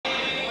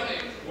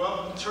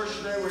Church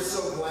today, we're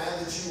so glad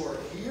that you are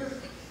here.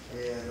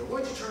 And why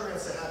don't you turn around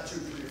and say hi to 2,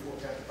 3, 4,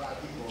 count to 5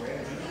 people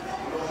around you.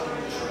 Welcome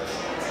to church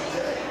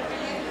today.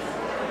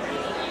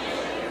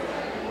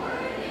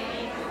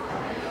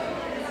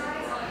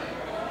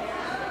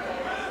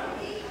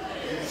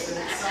 It's an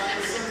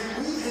exciting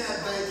Sunday. We had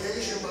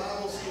Vacation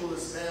Bible School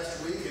this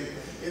past week, and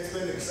it's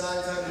been an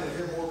exciting time.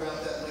 You'll hear more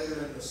about that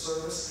later in the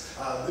service.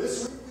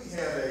 This week we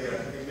have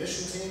a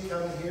mission team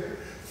coming here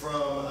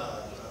from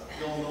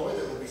Illinois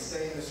that will be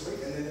staying this week,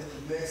 and then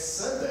next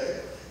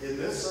Sunday in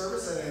this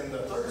service and in the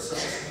third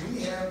service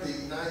we have the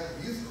Ignite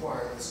Youth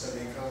Choir that's going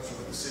to be in concert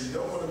with us, so you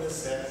don't want to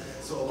miss that.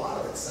 So a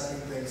lot of exciting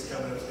things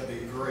coming up. It's going to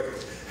be great.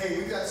 Hey,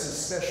 we've got some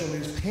special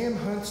news. Pam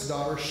Hunt's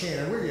daughter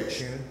Shannon, where are you at,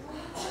 Shannon?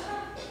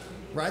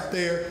 Right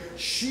there.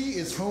 She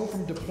is home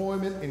from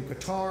deployment in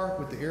Qatar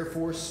with the Air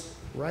Force.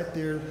 Right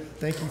there.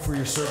 Thank you for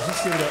your service.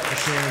 Let's give it up for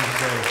Shannon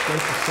today.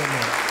 Thank you so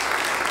much.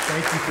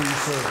 Thank you for your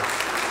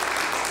service.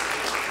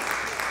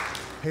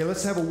 Hey,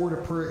 let's have a word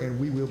of prayer and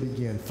we will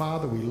begin.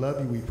 Father, we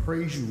love you, we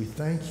praise you, we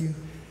thank you.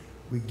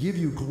 We give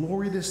you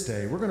glory this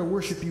day. We're going to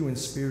worship you in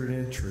spirit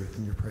and in truth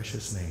in your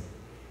precious name.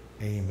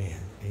 Amen.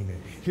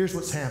 Amen. Here's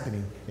what's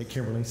happening at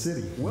Kimberling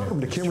City. Welcome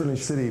to Kimberling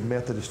City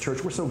Methodist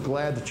Church. We're so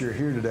glad that you're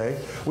here today.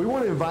 We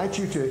want to invite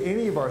you to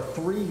any of our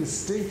 3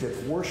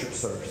 distinctive worship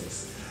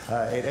services.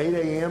 At 8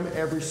 a.m.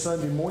 every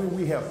Sunday morning,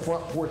 we have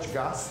Front Porch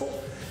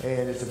Gospel.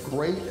 And it's a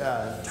great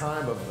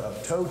time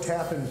of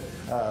toe-tapping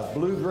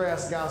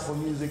bluegrass gospel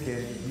music,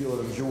 and you'll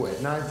enjoy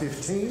it.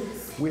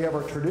 9:15, we have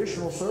our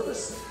traditional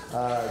service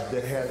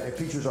that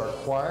features our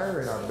choir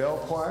and our bell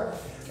choir.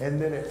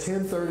 And then at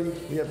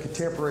 10:30, we have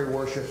contemporary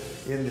worship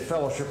in the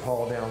fellowship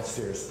hall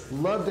downstairs.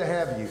 Love to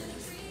have you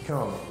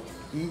come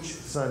each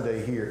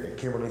Sunday here at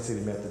Kimberling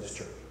City Methodist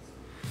Church.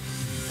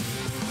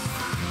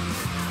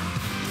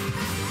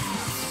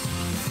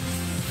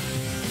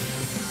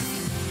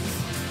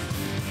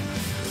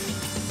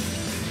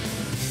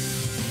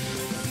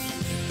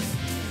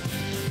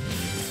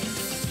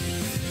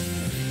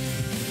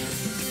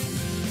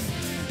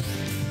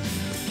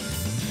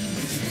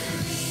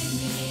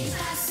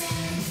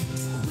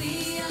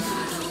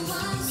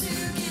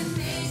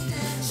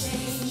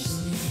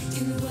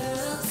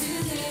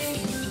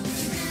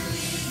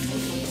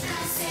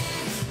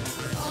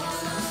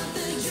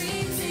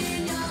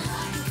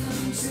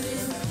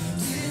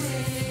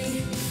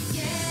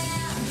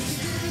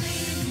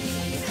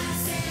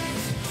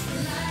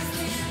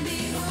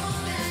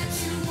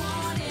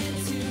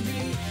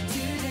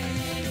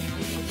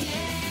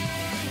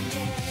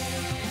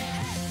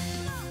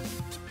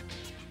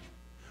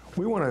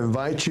 We want to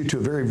invite you to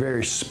a very,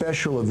 very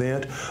special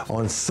event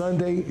on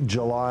Sunday,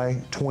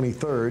 July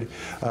 23rd.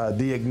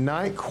 The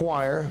Ignite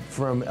Choir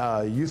from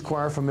Youth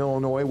Choir from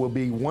Illinois will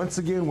be once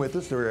again with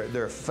us.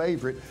 They're a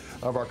favorite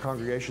of our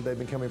congregation. They've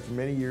been coming for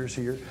many years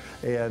here.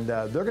 And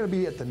they're going to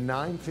be at the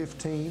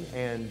 9:15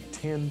 and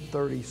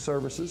 10:30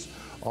 services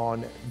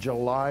on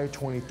July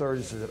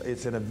 23rd.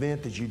 It's an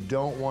event that you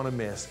don't want to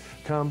miss.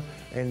 Come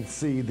and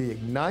see the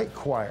Ignite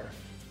Choir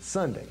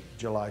Sunday,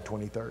 July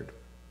 23rd.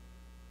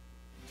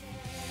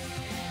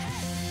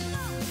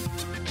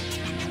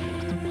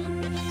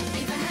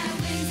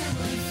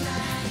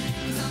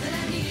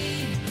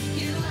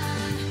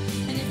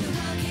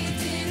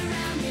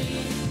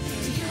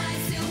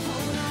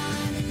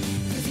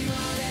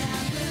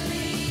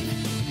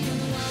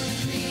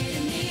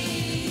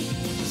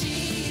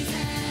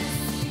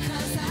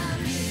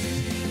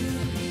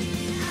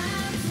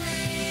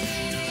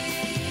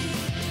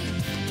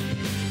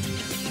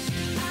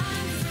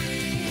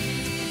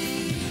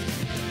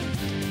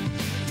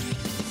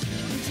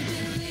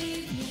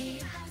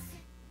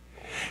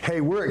 Hey,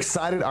 we're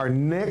excited. Our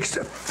next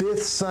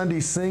 5th Sunday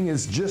Sing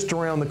is just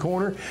around the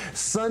corner,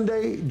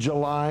 Sunday,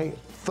 July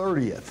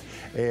 30th.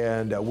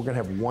 And we're going to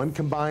have one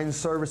combined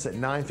service at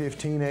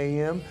 9:15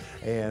 a.m.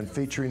 and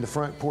featuring the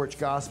Front Porch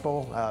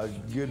Gospel,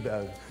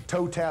 good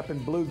toe-tapping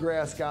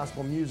bluegrass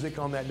gospel music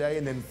on that day.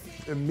 And then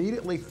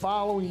immediately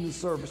following the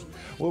service,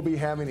 we'll be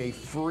having a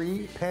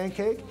free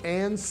pancake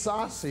and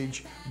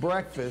sausage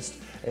breakfast.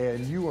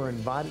 And you are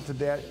invited to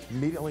that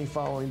immediately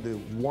following the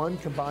one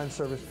combined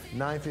service,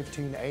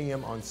 9:15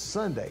 a.m. on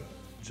Sunday,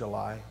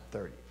 July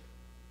 30th.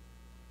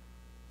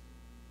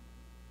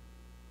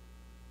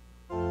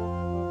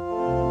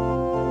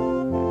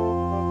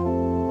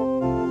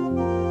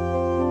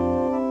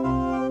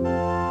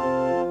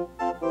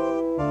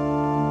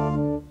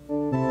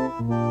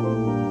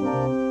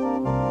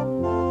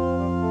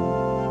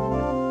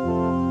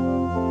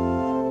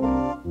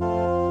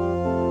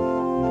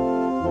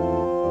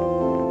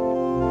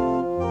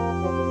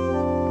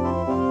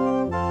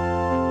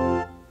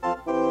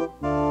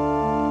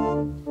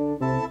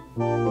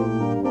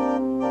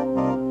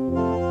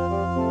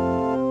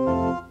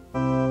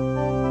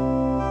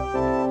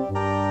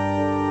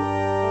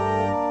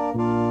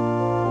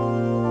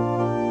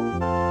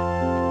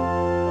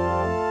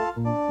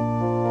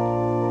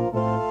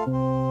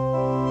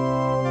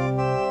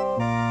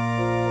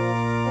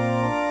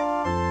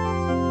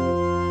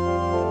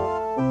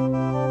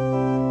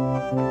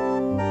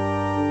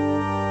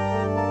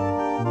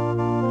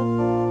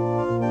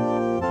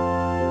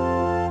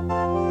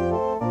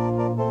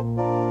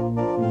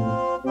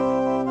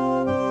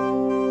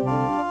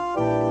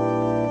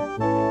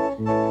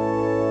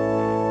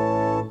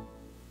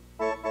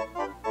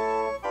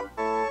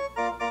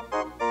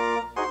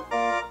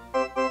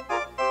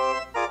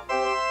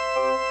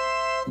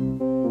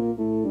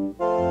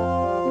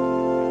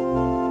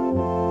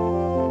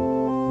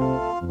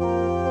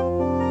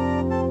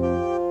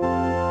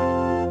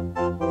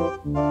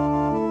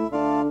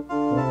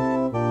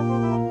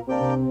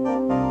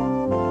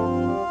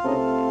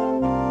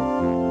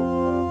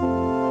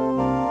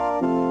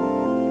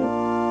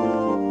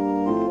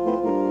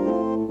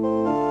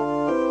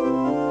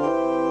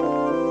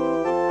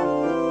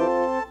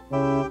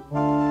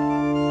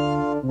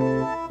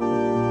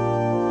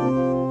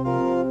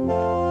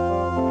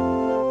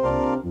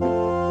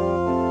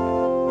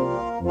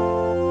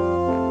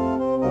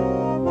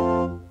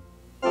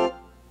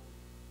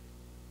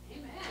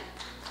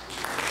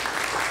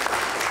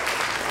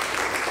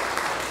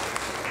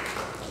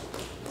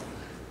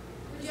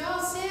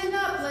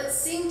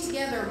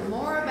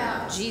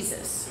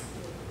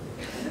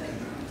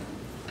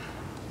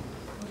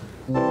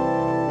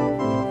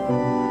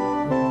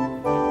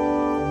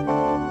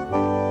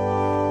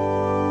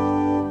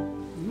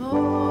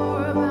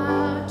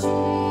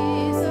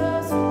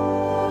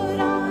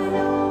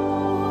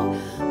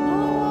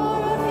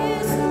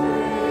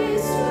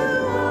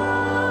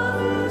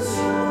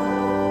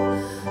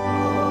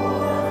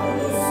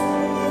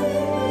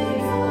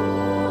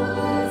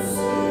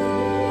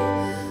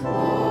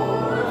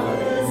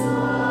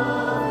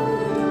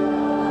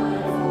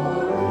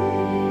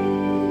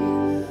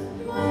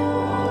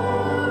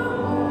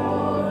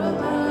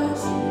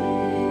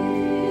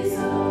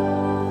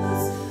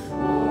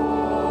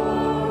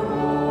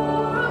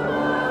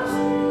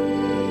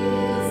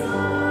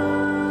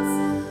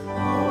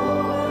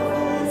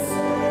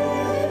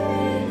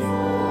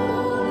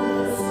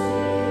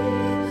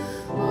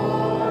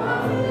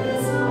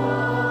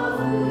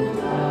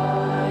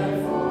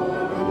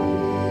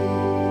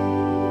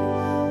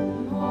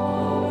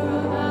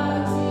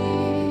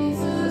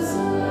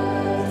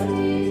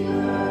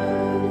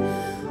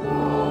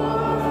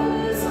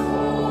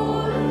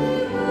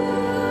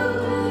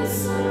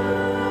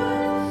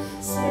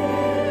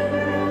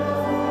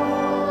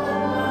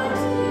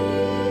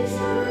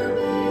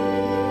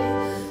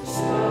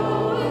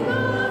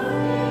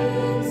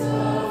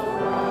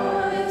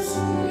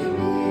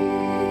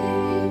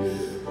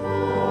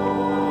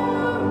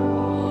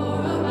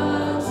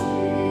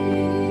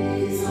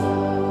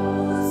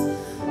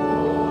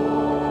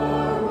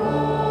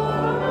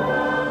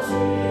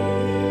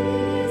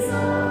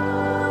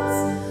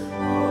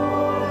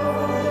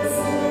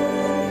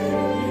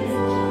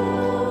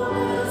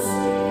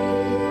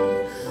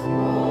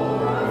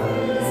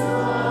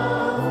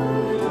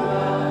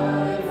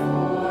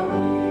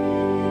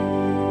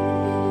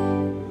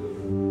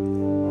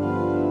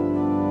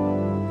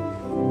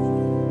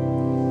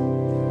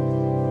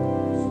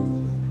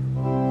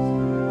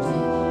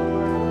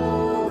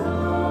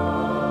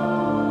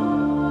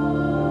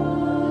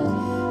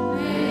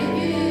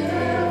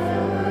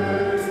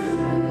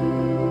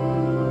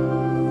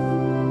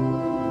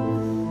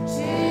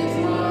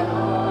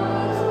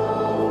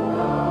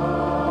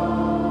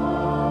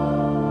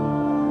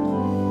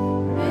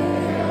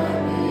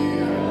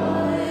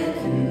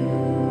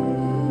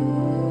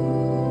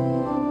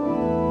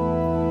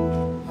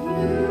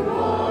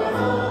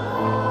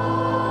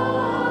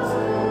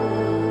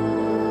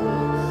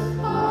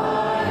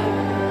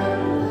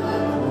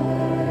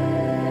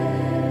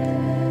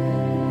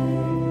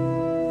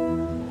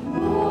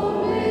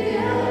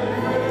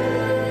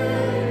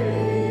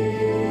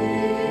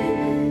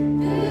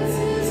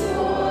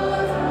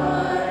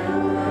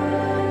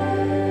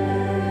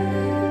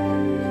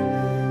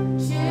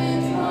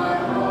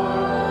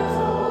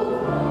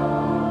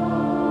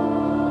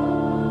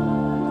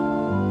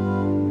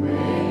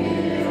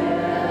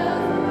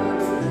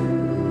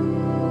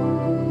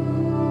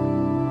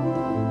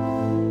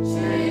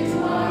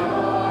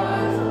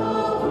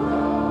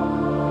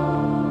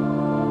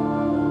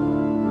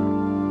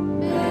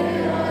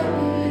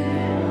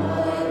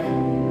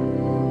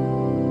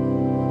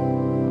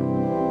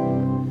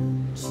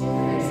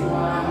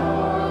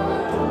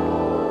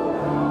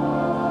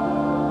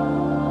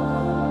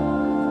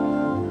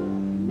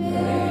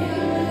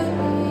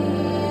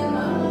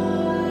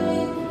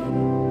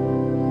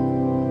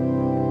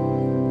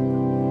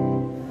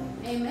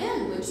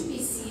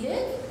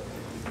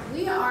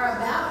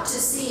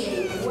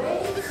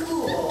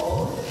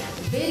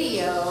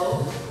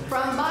 video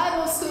from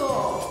Bible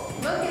school.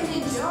 Look and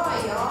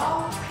enjoy,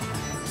 y'all.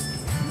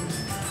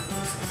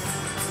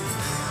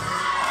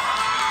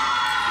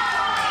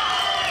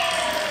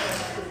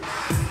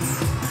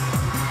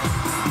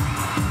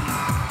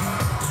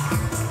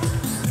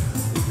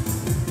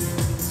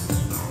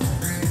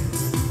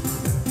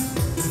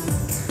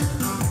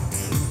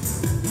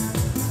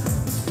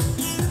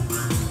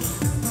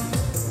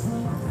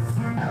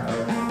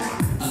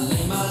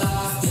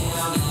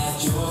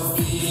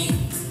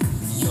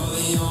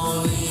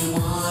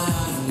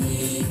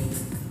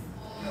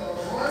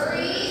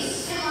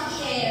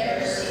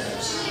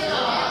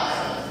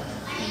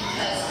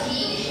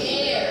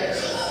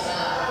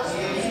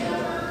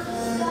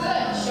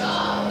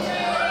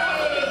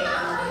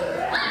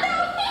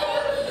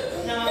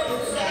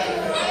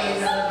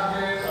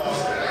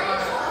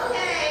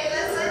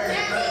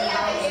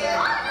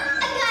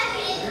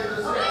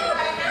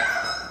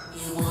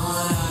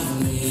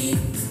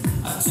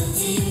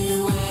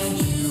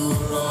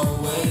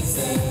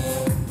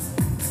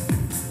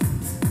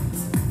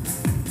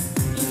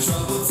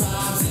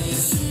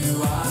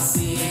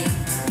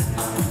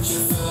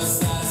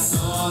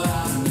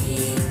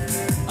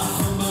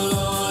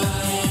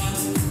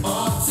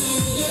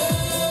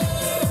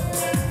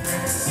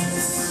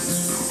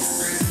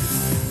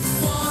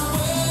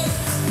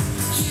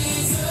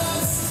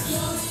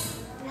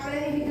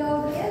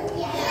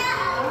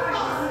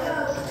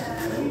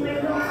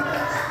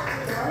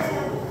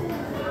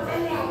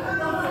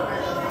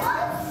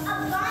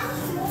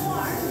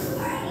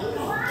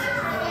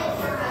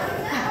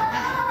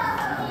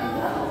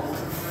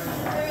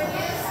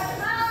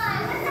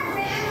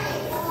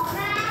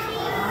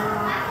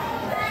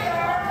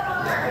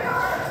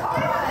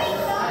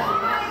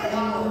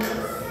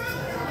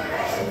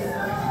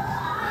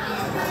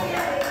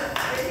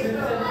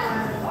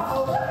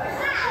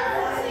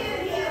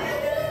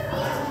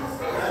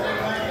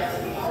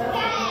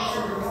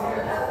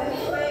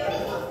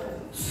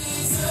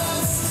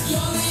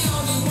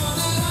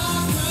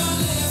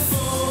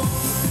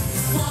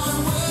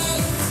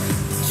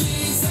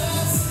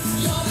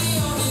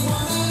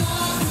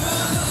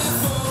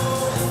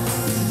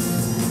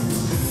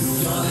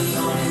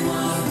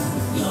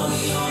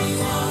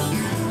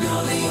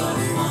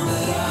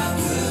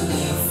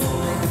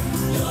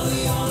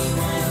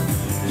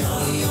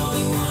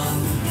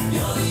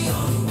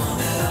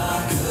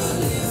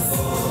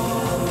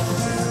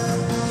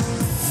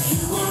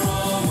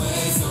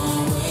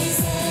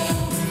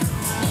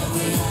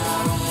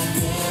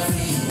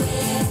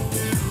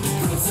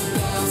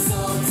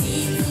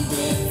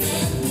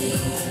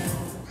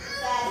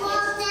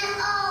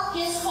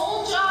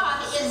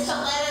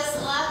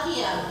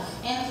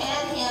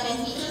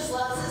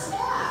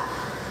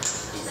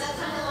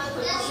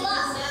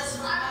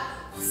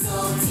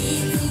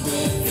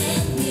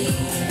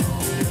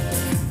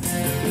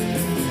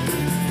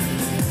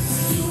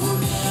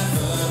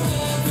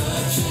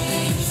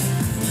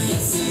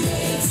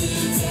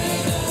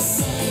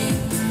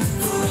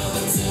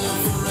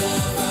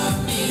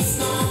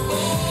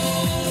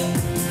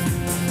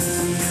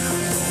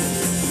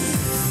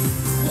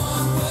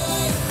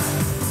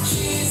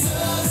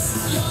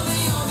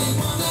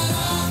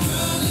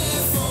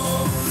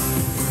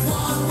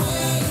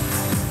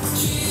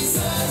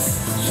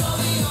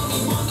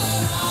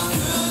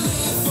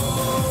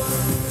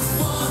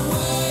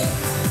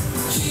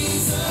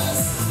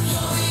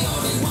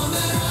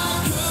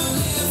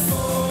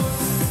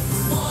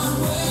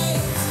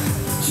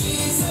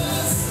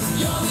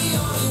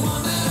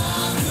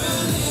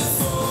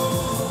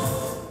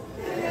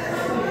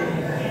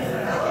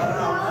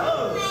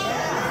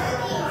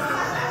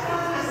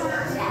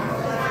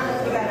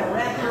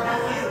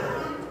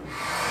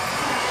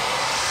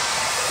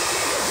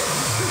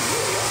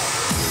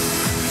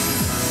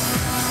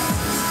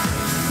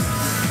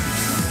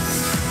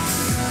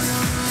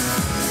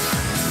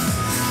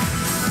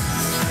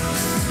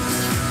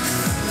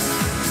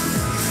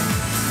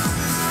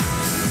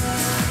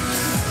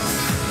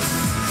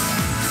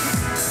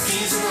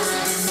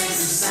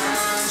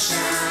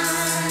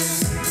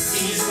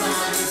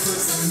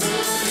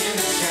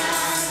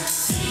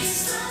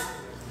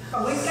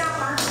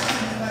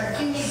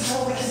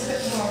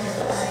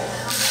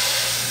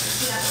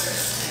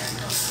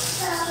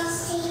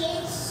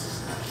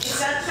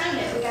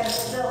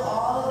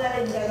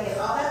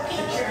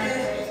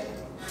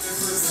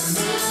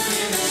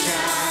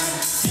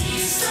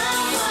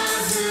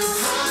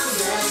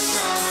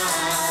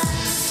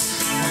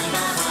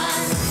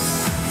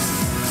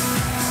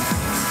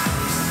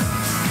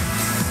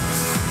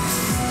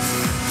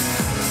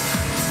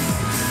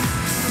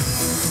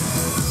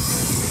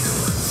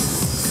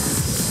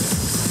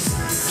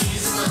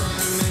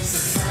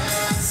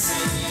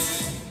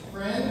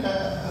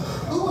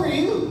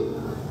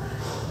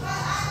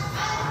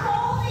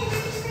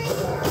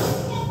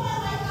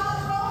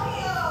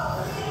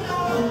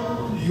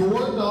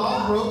 Your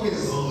dog broke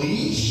his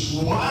leash?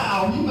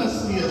 Wow, he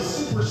must be a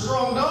super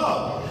strong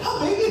dog. How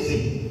big is he?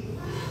 He's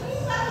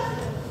about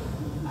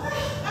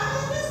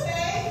this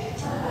big.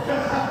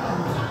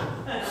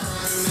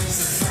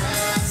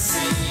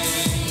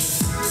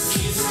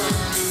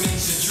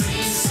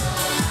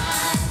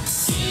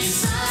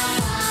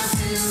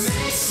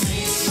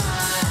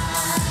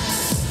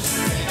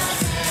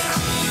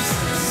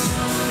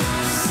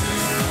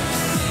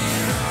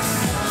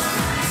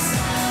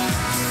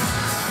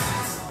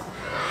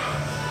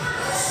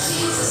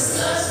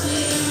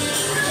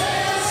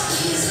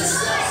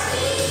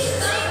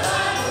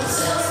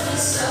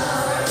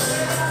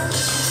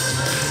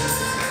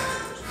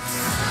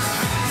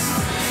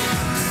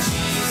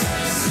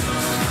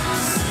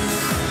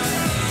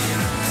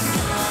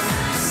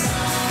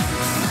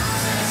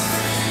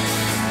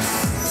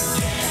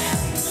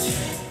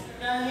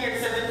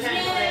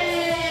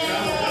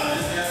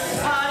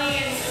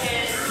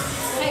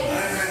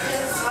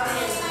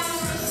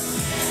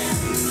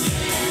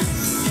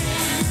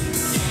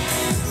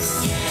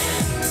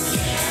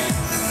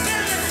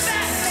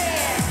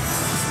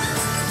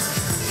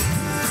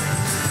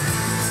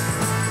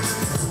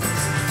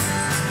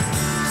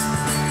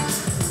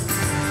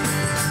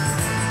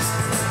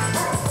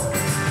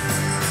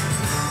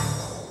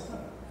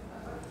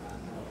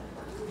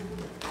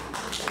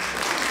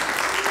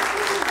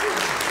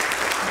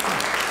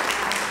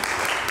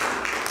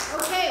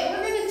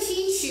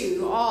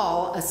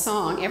 all a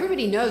song.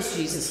 Everybody knows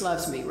Jesus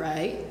Loves Me,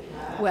 right?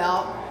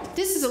 Well,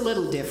 this is a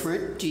little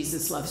different,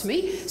 Jesus Loves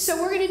Me.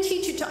 So we're going to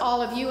teach it to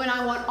all of you, and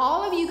I want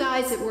all of you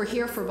guys that were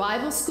here for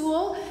Bible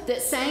school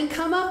that sang,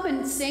 come up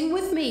and sing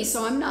with me.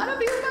 So I'm not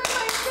up here by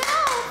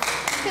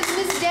myself, because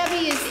Miss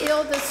Debbie is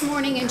ill this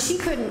morning, and she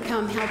couldn't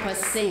come help us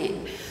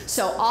sing.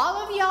 So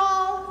all of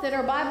y'all that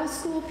are Bible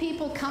school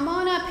people, come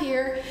on up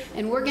here,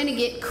 and we're going to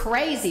get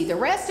crazy. The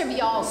rest of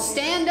y'all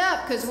stand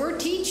up, because we're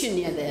teaching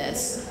you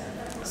this.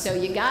 So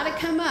you got to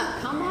come up.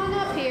 Come on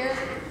up here.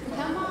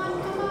 Come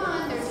on, come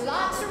on. There's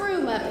lots of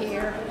room up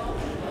here.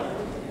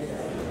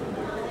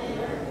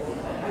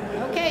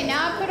 Okay,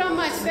 now I put on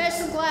my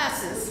special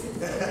glasses.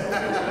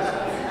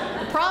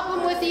 The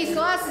problem with these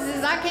glasses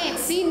is I can't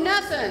see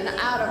nothing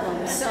out of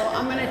them, so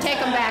I'm going to take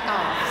them back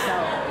off. So,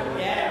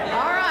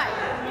 all right.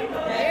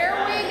 Here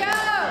we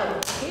go.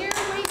 Here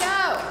we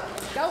go.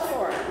 Go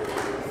for it.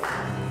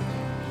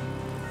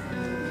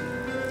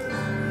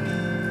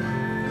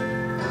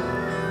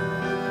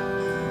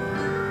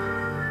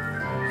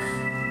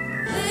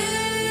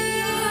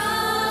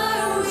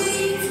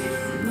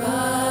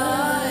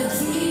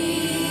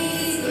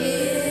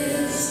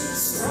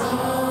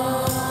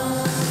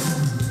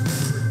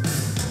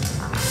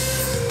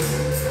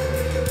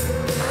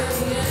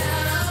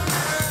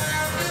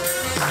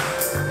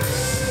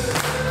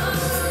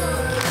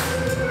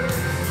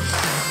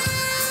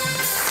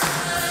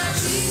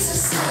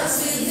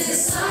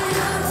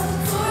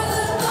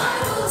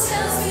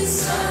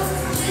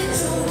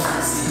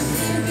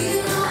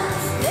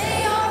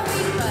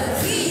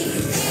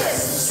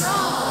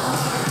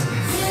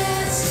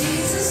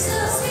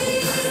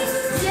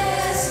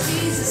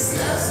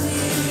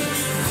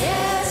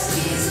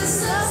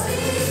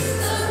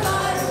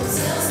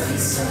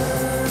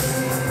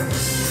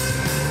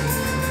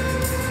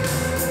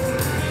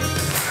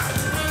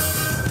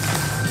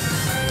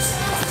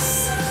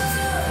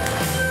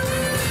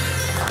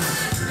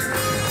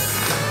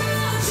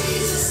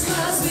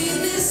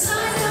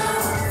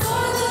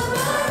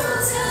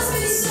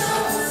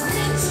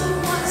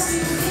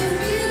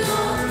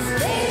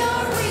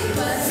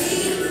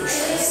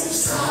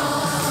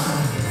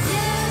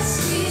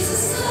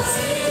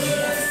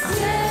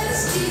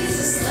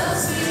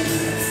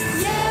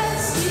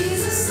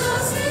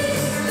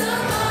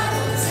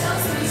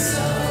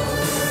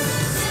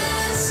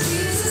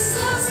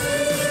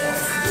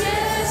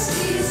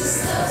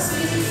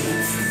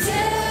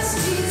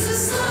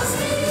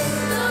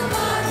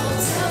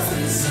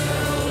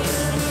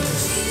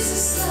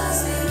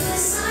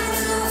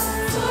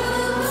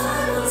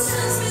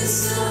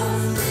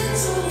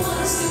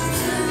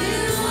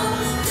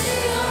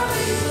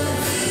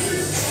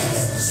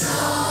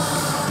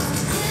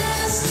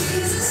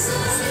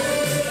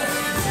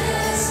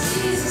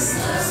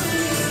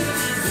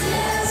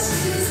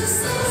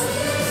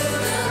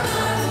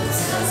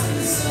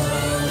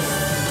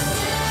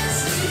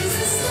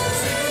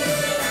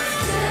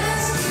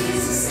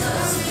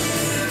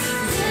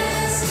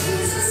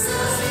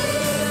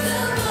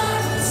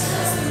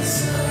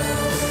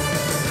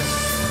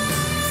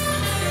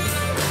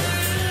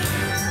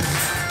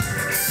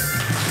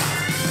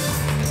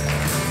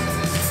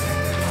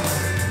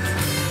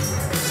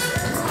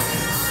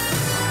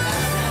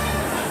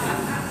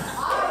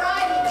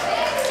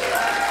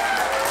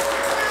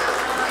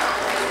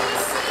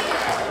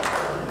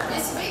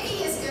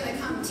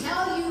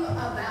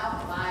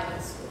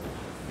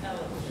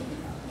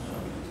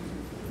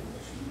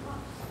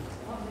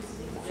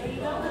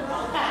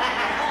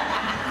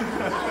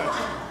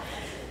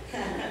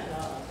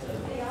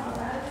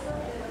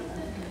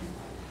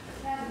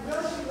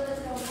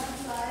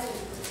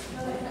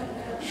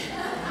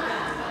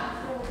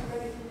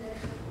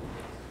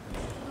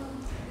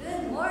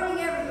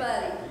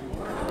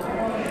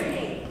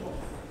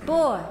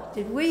 Boy,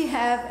 did we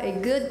have a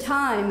good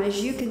time,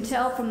 as you can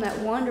tell from that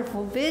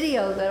wonderful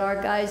video that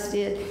our guys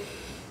did.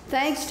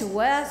 Thanks to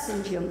Wes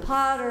and Jim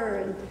Potter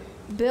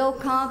and Bill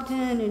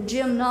Compton and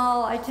Jim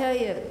Knoll. I tell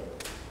you,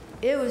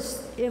 it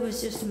was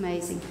just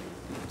amazing.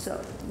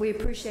 So we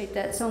appreciate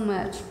that so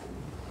much.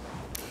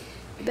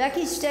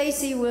 Becky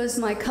Stacy was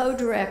my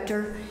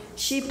co-director.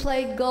 She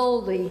played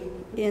Goldie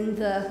in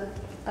the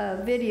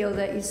video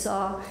that you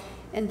saw,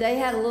 and they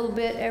had a little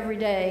bit every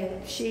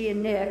day, she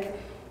and Nick,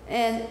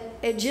 and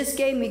it just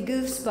gave me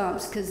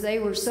goosebumps because they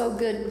were so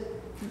good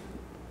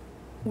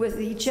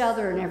with each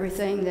other and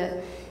everything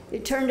that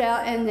it turned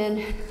out. And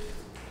then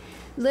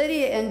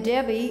Lydia and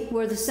Debbie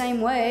were the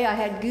same way. I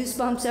had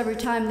goosebumps every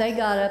time they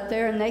got up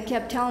there, and they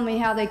kept telling me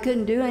how they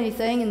couldn't do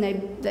anything, and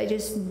they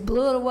just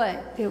blew it away.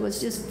 It was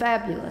just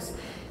fabulous.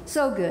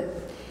 So good.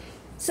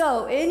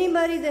 So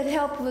anybody that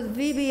helped with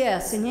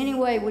VBS in any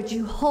way, would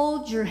you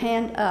hold your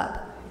hand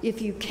up?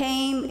 If you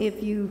came,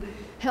 if you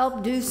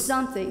helped do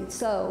something.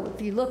 So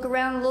if you look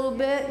around a little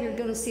bit, you're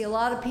going to see a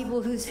lot of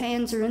people whose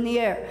hands are in the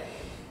air.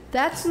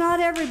 That's not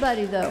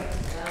everybody, though.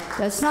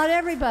 That's not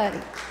everybody.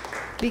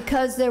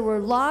 Because there were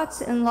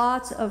lots and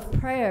lots of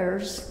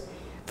prayers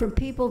from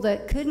people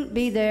that couldn't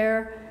be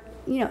there,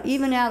 you know,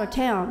 even out of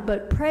town,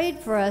 but prayed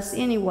for us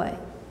anyway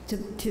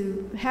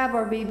to have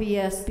our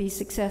VBS be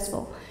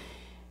successful.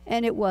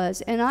 And it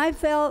was. And I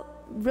felt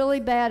really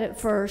bad at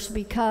first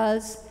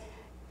because,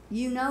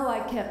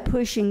 I kept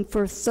pushing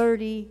for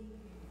 30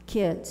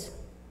 kids.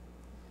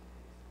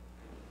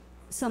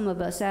 Some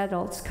of us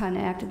adults kind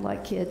of acted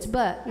like kids,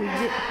 but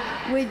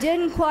we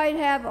didn't quite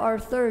have our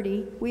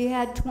 30. We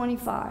had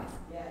 25.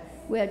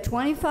 We had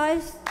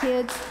 25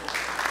 kids.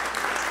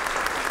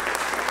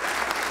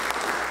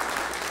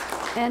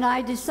 And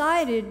I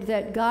decided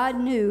that God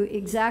knew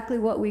exactly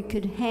what we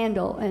could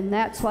handle, and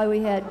that's why we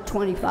had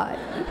 25.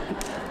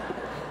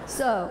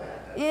 So,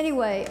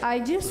 anyway, I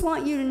just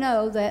want you to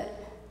know that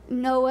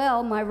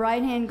Noelle, my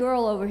right-hand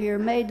girl over here,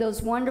 made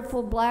those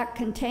wonderful black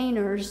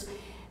containers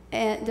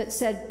that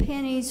said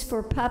pennies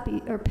for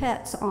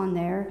pets on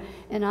there,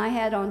 and I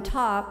had on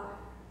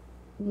top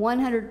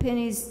 100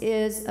 pennies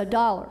is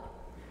 $1.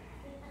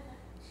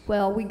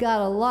 Well, we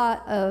got a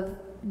lot of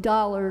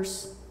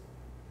dollars,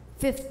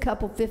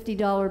 couple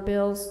 $50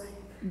 bills.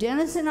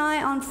 Dennis and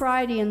I on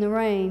Friday in the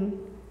rain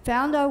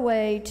found our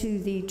way to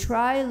the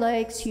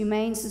Tri-Lakes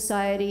Humane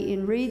Society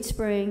in Reed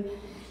Spring,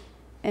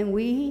 and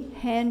we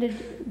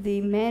handed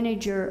the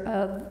manager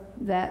of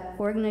that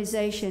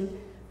organization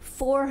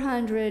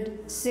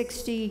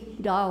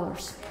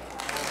 $460.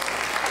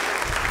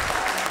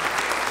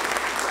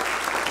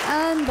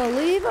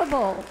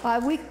 Unbelievable.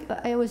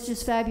 It was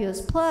just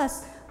fabulous.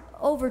 Plus,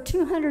 over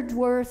 200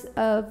 worth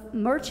of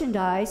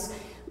merchandise,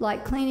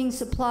 like cleaning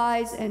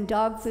supplies and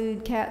dog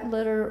food, cat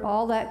litter,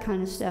 all that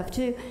kind of stuff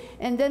too.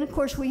 And then of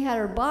course we had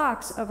our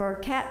box of our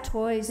cat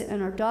toys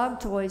and our dog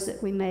toys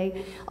that we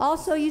made.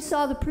 Also, you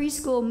saw the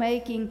preschool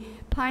making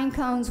pine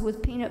cones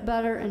with peanut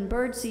butter and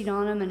birdseed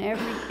on them, and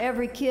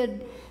every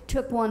kid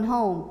took one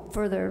home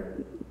for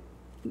the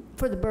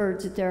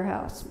birds at their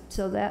house.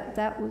 So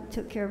that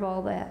took care of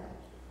all that.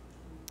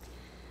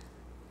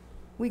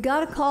 We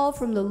got a call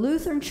from the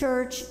Lutheran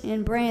Church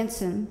in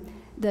Branson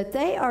that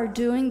they are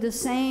doing the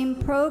same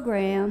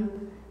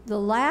program the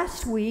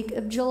last week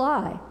of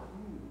July.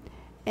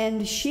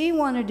 And she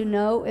wanted to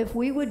know if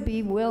we would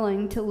be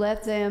willing to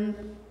let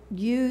them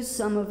use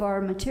some of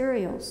our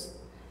materials.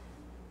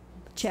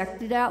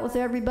 Checked it out with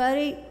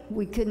everybody.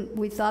 We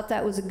thought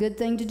that was a good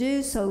thing to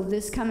do, so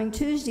this coming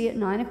Tuesday at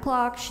 9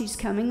 o'clock, she's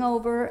coming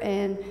over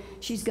and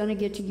she's gonna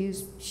get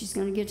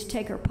to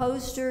take her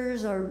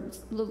posters, our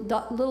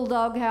little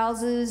dog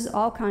houses,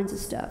 all kinds of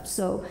stuff.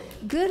 So,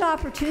 good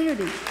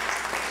opportunity.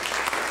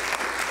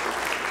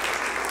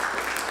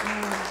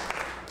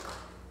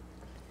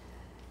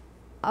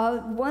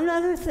 One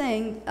other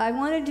thing, I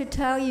wanted to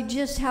tell you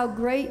just how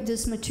great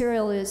this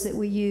material is that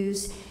we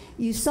use.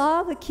 You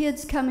saw the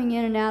kids coming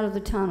in and out of the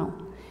tunnel.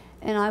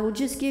 And I will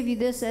just give you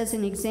this as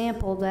an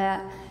example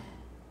that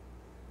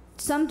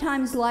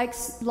sometimes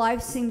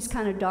life seems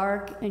kind of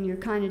dark and you're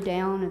kind of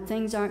down and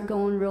things aren't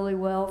going really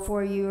well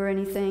for you or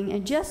anything.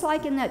 And just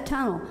like in that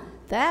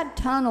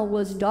tunnel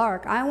was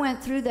dark. I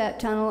went through that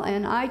tunnel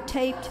and I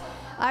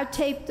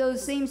taped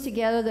those seams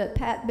together that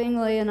Pat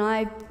Bingley and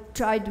I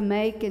tried to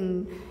make,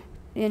 and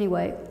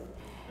anyway.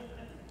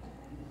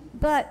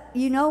 But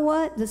you know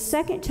what? The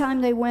second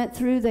time they went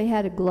through, they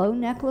had a glow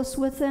necklace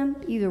with them,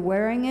 either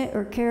wearing it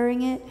or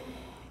carrying it.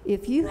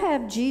 If you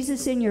have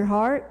Jesus in your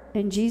heart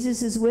and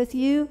Jesus is with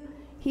you,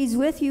 he's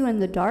with you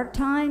in the dark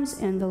times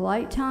and the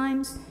light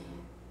times.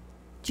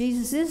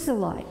 Jesus is the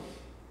light.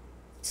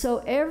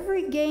 So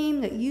every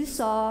game that you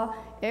saw,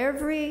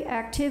 every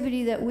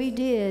activity that we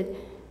did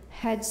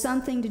had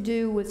something to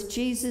do with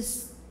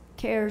Jesus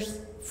cares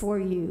for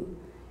you.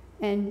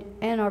 And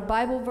our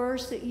Bible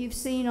verse that you've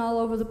seen all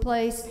over the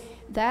place,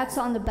 that's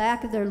on the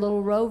back of their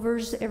little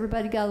rovers.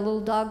 Everybody got a little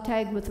dog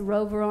tag with a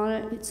rover on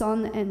it. It's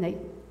on, and they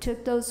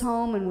took those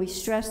home, and we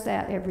stressed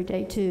that every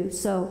day too.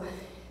 So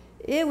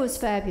it was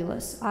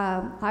fabulous.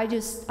 I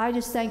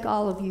just thank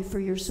all of you for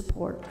your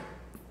support.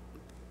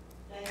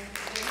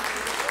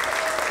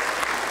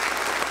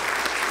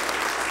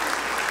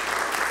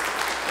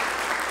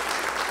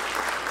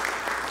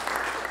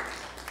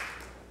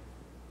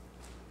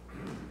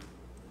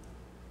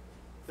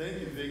 Thank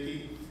you,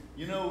 Vicki.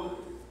 You know,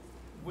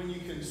 when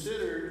you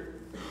consider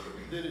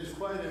that it's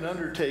quite an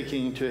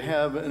undertaking to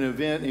have an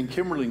event in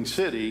Kimberling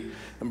City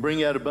and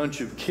bring out a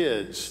bunch of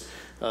kids,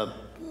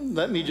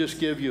 let me just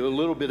give you a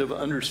little bit of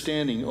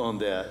understanding on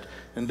that.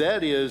 And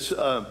that is,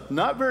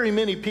 not very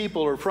many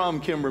people are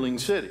from Kimberling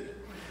City,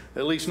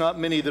 at least not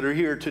many that are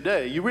here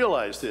today. You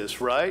realize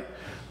this, right?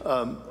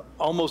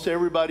 Almost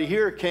everybody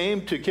here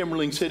came to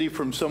Kimberling City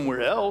from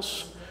somewhere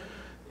else,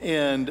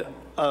 and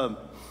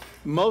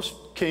most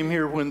came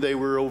here when they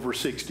were over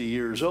 60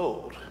 years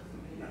old.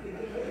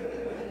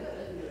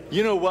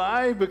 You know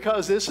why?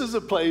 Because this is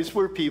a place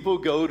where people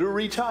go to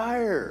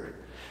retire.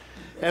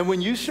 And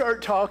when you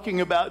start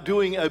talking about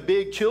doing a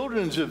big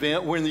children's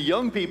event when the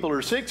young people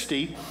are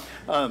 60,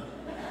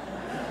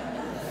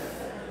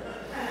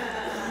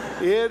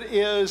 it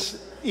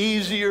is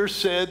easier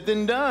said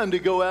than done to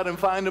go out and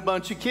find a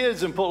bunch of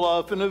kids and pull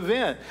off an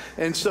event.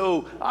 And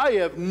so I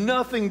have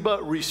nothing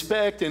but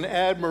respect and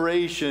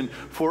admiration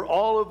for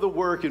all of the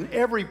work and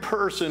every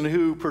person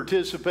who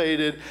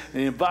participated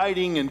in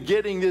inviting and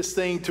getting this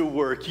thing to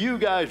work. You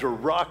guys are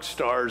rock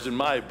stars in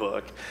my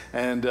book,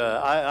 and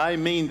I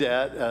mean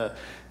that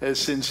as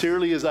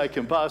sincerely as I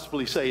can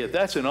possibly say it.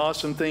 That's an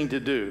awesome thing to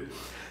do.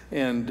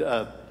 And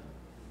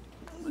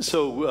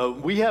so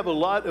we have a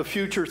lot of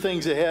future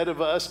things ahead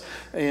of us,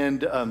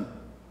 and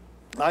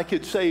I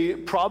could say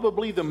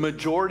probably the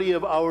majority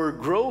of our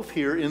growth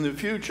here in the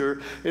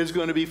future is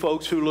going to be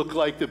folks who look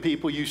like the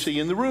people you see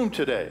in the room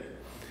today.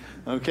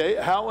 Okay.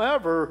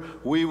 However,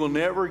 we will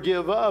never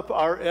give up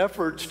our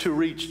efforts to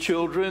reach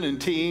children and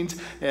teens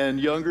and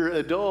younger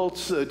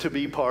adults to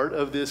be part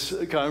of this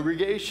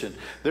congregation.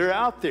 They're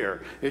out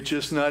there. It's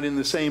just not in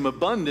the same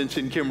abundance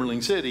in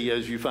Kimberling City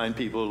as you find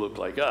people who look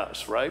like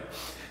us, right?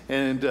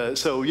 And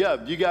so,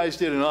 yeah, you guys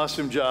did an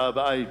awesome job.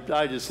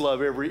 I just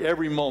love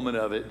every moment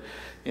of it.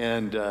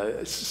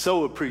 And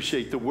so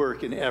appreciate the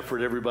work and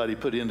effort everybody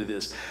put into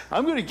this.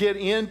 I'm going to get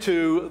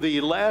into the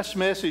last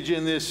message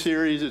in this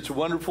series, It's a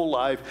Wonderful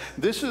Life.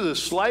 This is a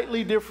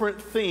slightly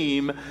different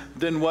theme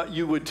than what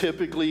you would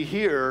typically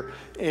hear.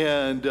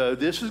 And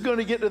this is going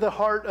to get to the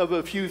heart of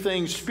a few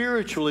things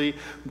spiritually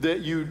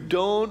that you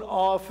don't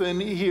often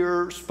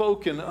hear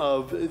spoken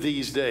of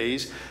these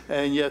days.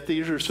 And yet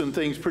these are some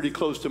things pretty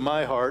close to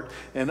my heart.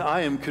 And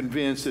I am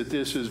convinced that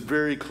this is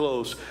very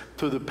close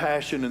to the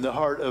passion and the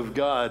heart of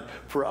God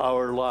for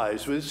our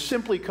lives. It's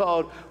simply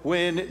called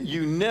When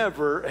You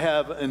Never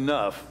Have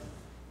Enough.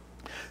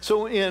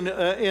 So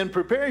in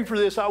preparing for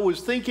this, I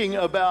was thinking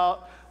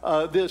about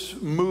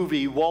this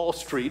movie, Wall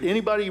Street.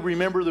 Anybody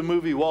remember the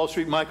movie Wall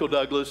Street, Michael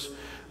Douglas?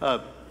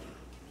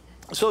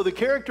 So the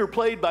character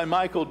played by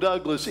Michael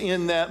Douglas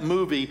in that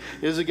movie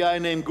is a guy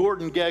named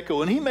Gordon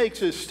Gekko, and he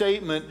makes a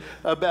statement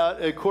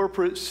about a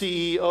corporate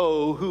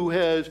CEO who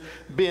has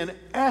been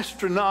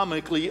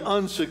astronomically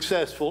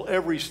unsuccessful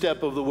every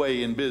step of the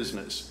way in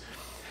business.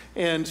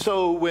 And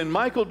so when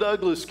Michael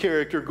Douglas'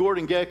 character,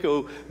 Gordon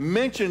Gekko,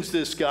 mentions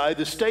this guy,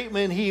 the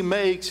statement he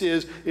makes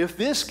is, if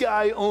this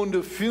guy owned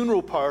a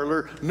funeral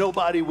parlor,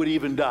 nobody would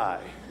even die.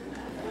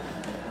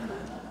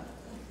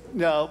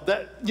 Now,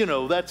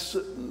 that's a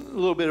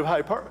little bit of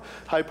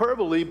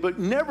hyperbole, but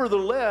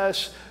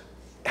nevertheless,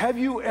 have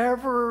you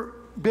ever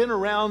been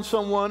around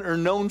someone or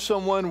known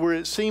someone where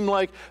it seemed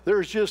like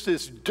there's just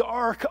this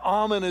dark,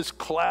 ominous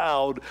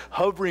cloud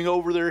hovering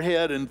over their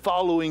head and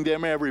following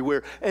them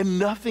everywhere, and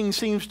nothing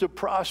seems to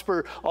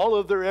prosper? All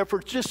of their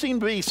efforts just seem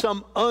to be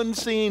some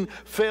unseen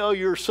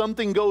failure.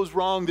 Something goes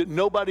wrong that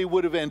nobody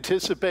would have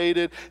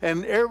anticipated,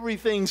 and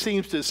everything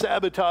seems to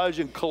sabotage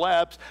and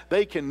collapse.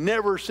 They can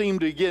never seem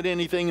to get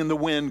anything in the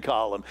win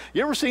column.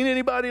 You ever seen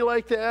anybody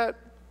like that?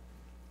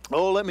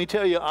 Oh, let me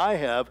tell you, I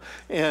have.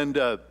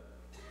 And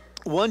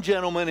one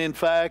gentleman, in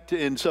fact,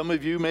 and some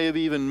of you may have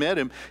even met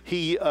him,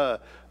 he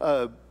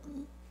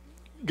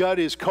got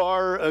his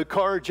car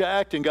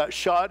carjacked and got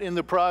shot in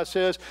the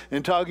process,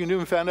 and talking to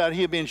him found out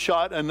he had been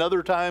shot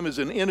another time as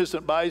an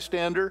innocent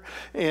bystander,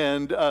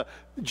 and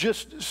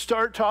just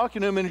start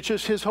talking to him, and it's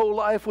just his whole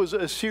life was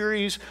a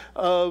series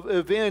of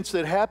events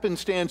that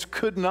happenstance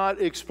could not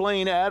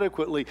explain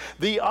adequately.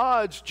 The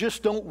odds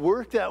just don't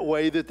work that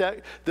way,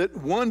 that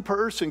one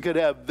person could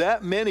have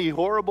that many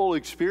horrible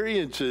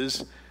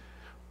experiences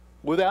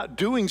without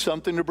doing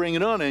something to bring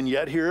it on, and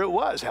yet here it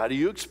was. How do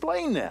you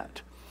explain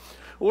that?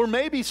 Or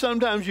maybe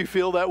sometimes you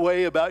feel that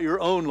way about your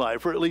own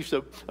life, or at least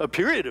a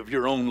period of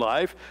your own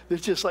life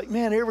that's just like,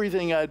 man,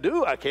 everything I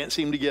do, I can't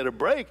seem to get a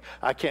break.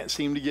 I can't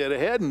seem to get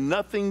ahead, and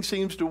nothing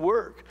seems to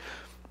work.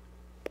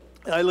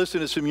 I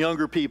listen to some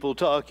younger people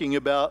talking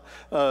about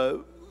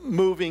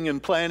moving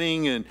and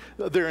planning and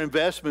their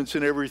investments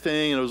and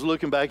everything, and I was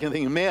looking back and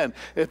thinking, man,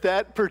 at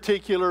that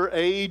particular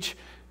age,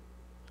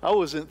 I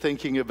wasn't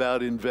thinking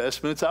about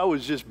investments. I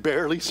was just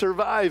barely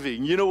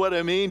surviving. You know what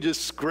I mean?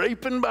 Just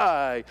scraping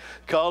by.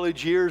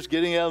 College years,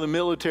 getting out of the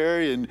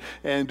military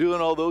and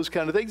doing all those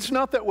kind of things. It's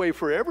not that way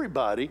for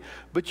everybody,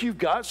 but you've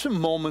got some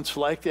moments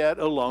like that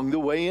along the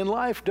way in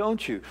life,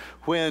 don't you?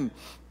 When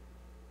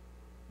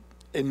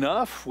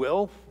enough,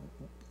 well,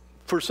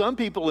 for some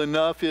people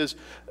enough is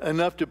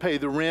enough to pay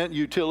the rent,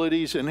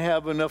 utilities, and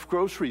have enough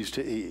groceries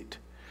to eat.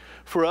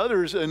 For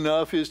others,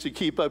 enough is to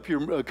keep up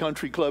your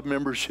country club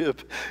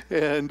membership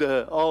and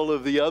all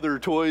of the other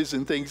toys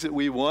and things that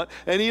we want.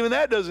 And even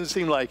that doesn't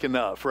seem like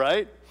enough,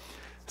 right?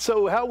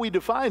 So how we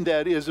define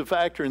that is a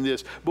factor in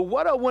this. But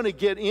what I want to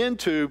get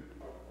into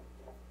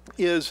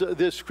is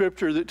this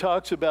scripture that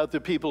talks about the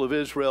people of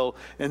Israel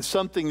and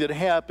something that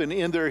happened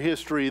in their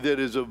history that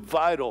is a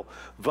vital,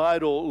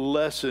 vital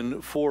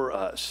lesson for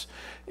us.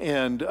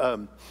 And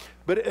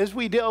but as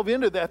we delve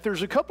into that,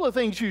 there's a couple of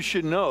things you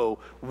should know.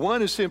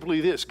 One is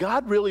simply this: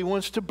 God really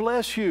wants to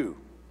bless you.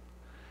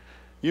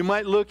 You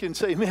might look and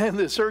say, man,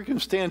 the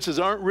circumstances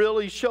aren't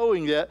really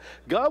showing that.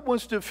 God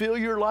wants to fill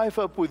your life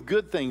up with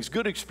good things,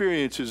 good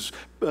experiences,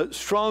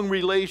 strong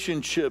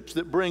relationships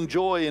that bring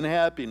joy and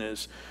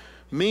happiness,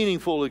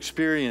 meaningful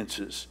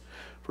experiences.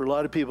 For a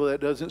lot of people,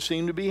 that doesn't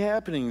seem to be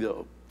happening,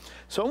 though.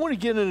 So I want to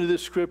get into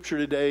this scripture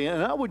today,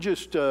 and I would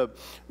just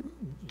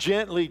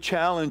gently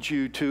challenge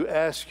you to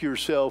ask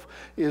yourself,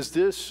 is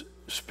this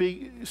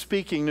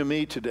speaking to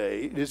me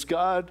today? Is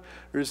God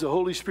or is the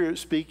Holy Spirit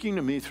speaking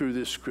to me through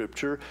this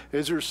scripture?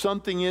 Is there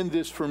something in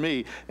this for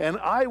me? And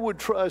I would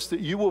trust that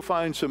you will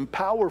find some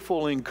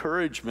powerful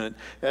encouragement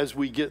as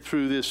we get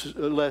through this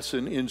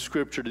lesson in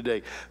scripture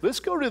today. Let's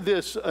go to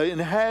this in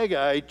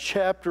Haggai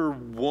chapter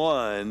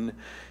 1,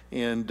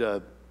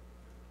 and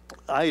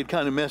I had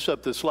kind of messed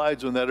up the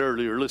slides on that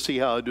earlier. Let's see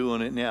how I do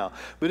on it now.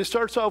 But it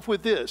starts off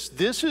with this.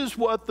 This is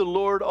what the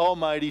Lord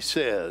Almighty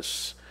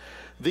says.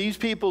 These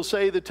people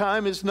say the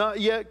time is not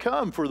yet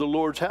come for the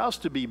Lord's house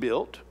to be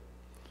built.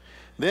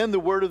 Then the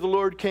word of the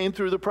Lord came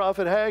through the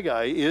prophet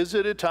Haggai. Is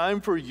it a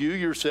time for you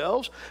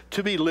yourselves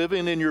to be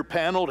living in your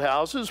paneled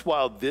houses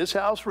while this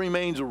house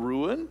remains a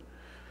ruin?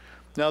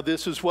 Now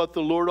this is what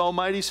the Lord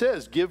Almighty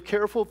says. Give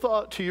careful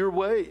thought to your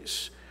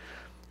ways.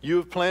 You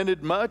have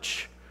planted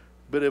much,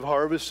 but have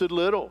harvested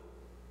little.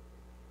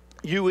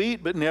 You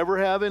eat, but never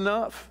have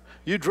enough.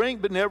 You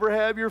drink, but never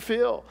have your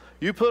fill.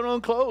 You put on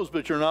clothes,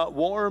 but you're not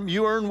warm.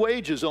 You earn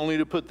wages only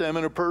to put them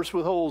in a purse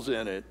with holes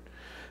in it.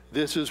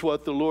 This is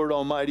what the Lord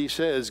Almighty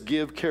says.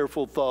 Give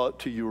careful thought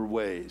to your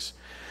ways.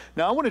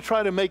 Now, I want to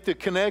try to make the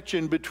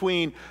connection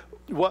between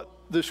what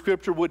the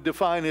scripture would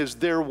define as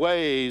their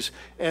ways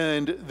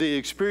and the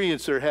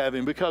experience they're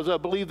having, because I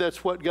believe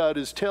that's what God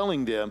is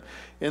telling them.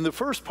 In the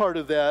first part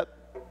of that,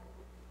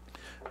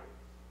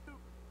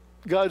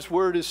 God's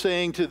word is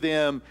saying to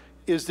them,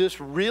 is this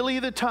really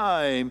the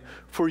time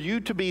for you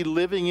to be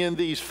living in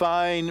these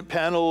fine,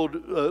 paneled,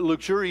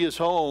 luxurious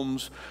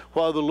homes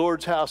while the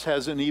Lord's house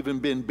hasn't even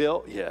been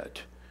built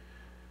yet?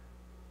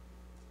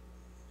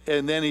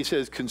 And then he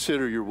says,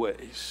 consider your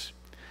ways.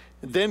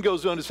 And then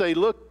goes on to say,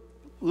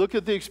 look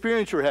at the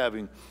experience you're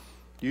having.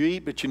 You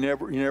eat, but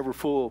you're never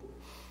full.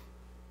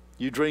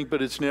 You drink,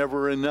 but it's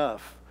never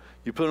enough.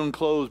 You put on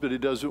clothes, but it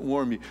doesn't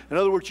warm you. In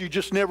other words, you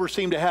just never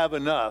seem to have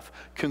enough.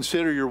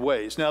 Consider your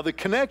ways. Now, the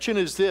connection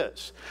is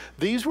this.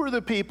 These were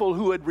the people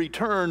who had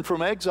returned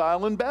from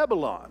exile in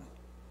Babylon.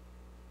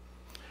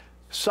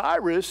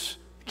 Cyrus,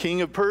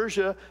 king of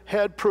Persia,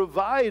 had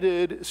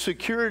provided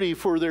security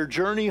for their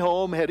journey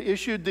home, had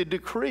issued the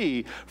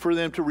decree for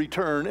them to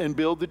return and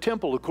build the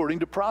temple. According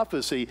to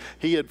prophecy,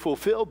 he had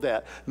fulfilled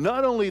that.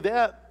 Not only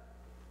that,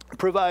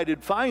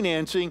 provided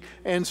financing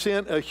and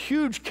sent a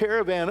huge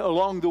caravan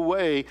along the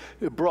way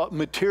that brought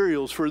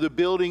materials for the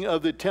building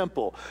of the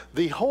temple.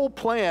 The whole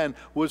plan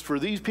was for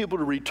these people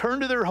to return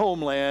to their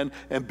homeland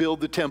and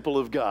build the temple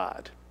of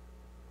God.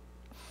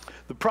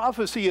 The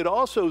prophecy had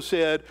also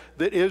said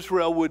that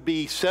Israel would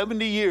be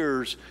 70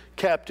 years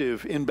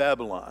captive in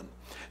Babylon.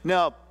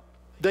 Now,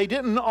 they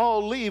didn't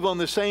all leave on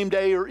the same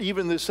day or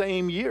even the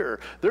same year.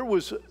 There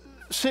was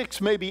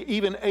 6, maybe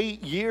even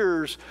 8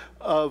 years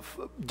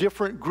of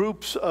different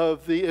groups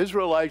of the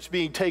Israelites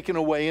being taken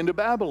away into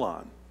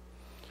Babylon.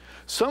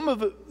 Some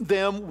of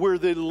them were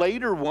the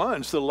later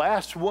ones, the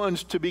last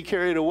ones to be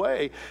carried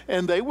away,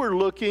 and they were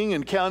looking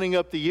and counting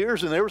up the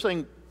years, and they were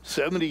saying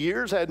 70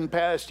 years hadn't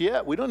passed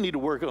yet. We don't need to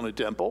work on a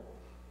temple.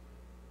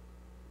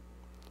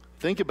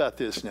 Think about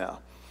this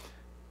now.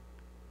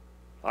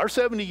 Our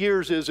 70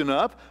 years isn't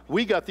up.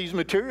 We got these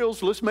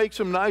materials. Let's make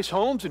some nice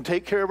homes and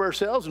take care of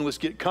ourselves, and let's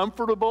get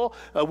comfortable.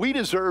 We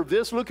deserve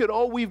this. Look at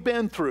all we've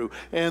been through.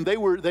 And they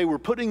were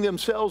putting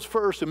themselves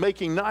first and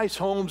making nice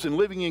homes and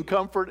living in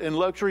comfort and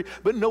luxury,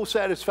 but no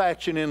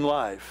satisfaction in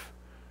life.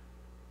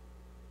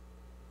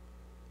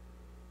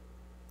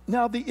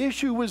 Now, the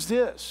issue was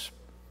this.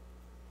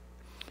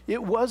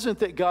 It wasn't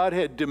that God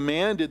had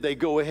demanded they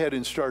go ahead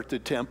and start the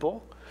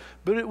temple,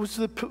 but it was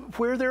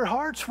where their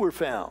hearts were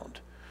found.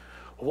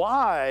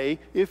 Why,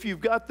 if you've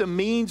got the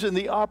means and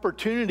the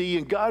opportunity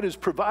and God has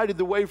provided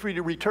the way for you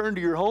to return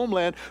to your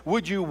homeland,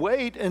 would you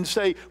wait and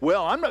say,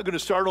 well, I'm not going to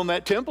start on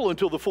that temple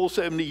until the full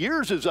 70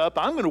 years is up.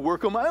 I'm going to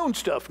work on my own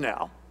stuff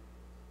now.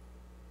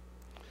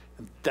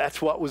 And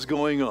that's what was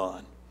going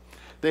on.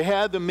 They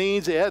had the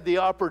means, they had the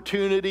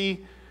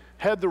opportunity,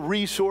 had the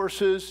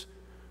resources,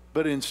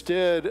 but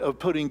instead of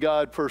putting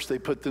God first, they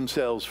put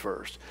themselves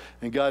first.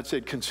 And God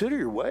said, consider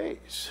your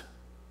ways.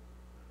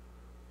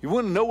 You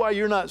want to know why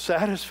you're not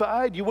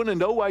satisfied? You want to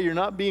know why you're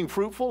not being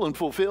fruitful and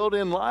fulfilled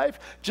in life?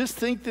 Just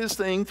think this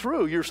thing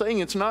through. You're saying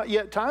it's not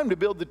yet time to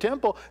build the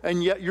temple,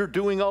 and yet you're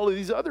doing all of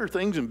these other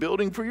things and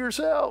building for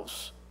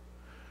yourselves,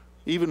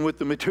 even with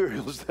the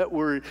materials that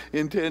were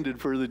intended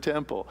for the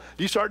temple.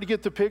 Do you start to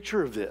get the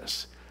picture of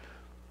this?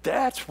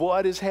 That's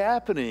what is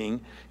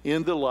happening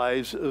in the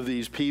lives of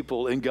these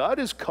people, and God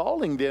is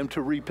calling them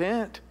to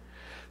repent.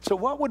 So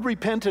what would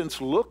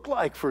repentance look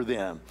like for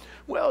them?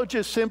 Well,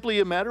 just simply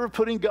a matter of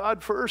putting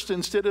God first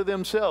instead of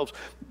themselves.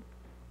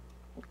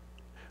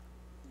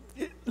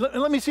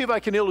 Let me see if I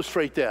can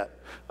illustrate that.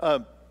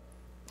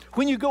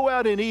 When you go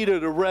out and eat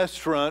at a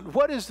restaurant,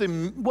 what is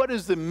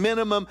the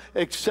minimum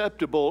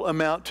acceptable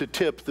amount to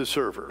tip the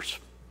servers?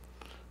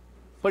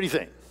 What do you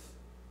think?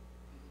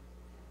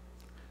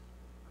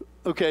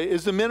 Okay,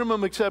 is the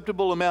minimum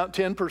acceptable amount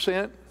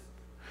 10%?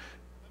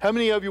 How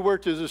many of you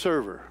worked as a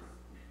server?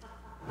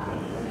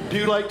 Do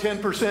you like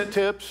 10%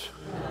 tips?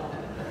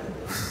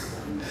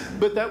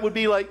 But that would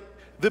be like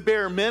the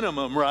bare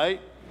minimum,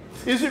 right?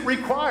 Is it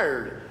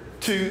required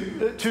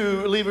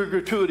to leave a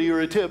gratuity or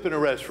a tip in a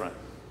restaurant?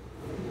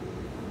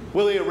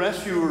 Will they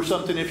arrest you or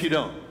something if you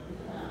don't?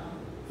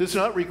 It's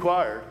not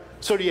required.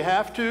 So do you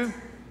have to?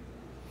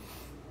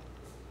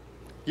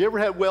 You ever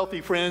had wealthy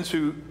friends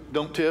who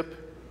don't tip?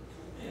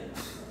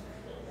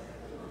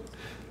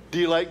 Do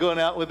you like going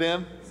out with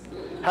them?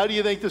 How do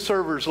you think the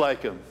servers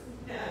like them?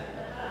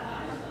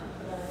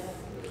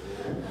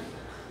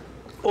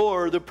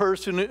 Or the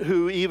person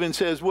who even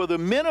says, well, the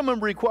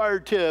minimum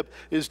required tip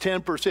is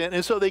 10%,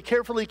 and so they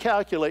carefully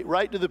calculate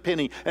right to the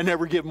penny and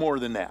never give more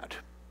than that.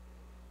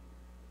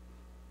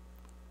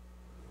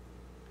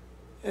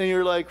 And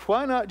you're like,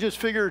 why not just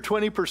figure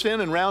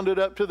 20% and round it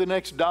up to the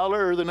next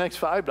dollar or the next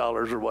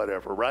 $5 or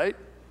whatever, right?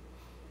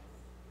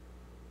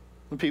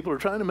 And people are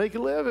trying to make a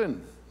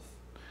living.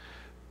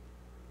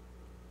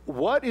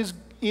 What is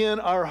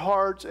in our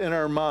hearts and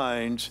our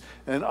minds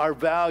and our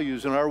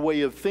values and our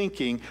way of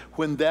thinking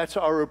when that's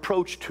our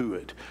approach to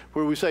it?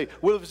 Where we say,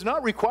 well, if it's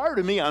not required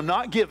of me, I'm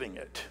not giving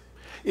it.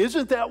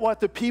 Isn't that what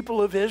the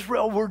people of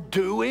Israel were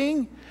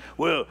doing?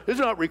 Well, it's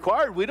not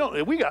required.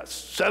 We got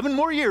 7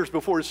 more years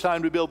before it's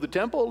time to build the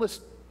temple.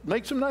 Let's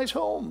make some nice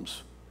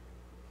homes.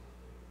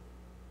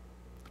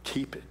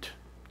 Keep it.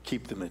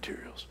 Keep the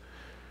materials.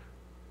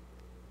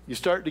 You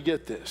start to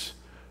get this.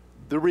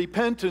 The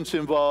repentance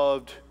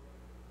involved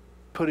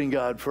putting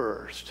God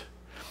first.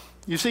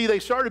 You see, they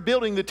started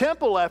building the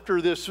temple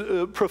after this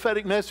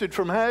prophetic message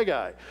from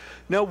Haggai.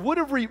 Now, would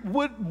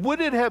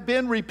it have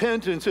been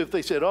repentance if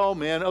they said, oh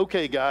man,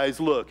 okay guys,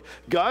 look,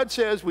 God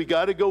says we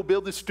got to go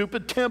build this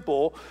stupid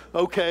temple,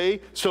 okay,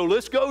 so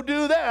let's go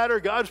do that, or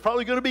God's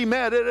probably going to be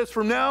mad at us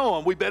from now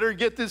on. We better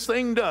get this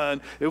thing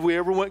done. If we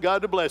ever want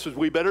God to bless us,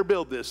 we better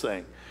build this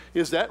thing.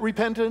 Is that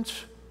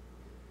repentance?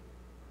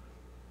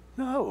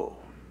 No.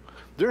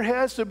 There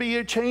has to be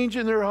a change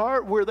in their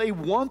heart where they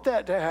want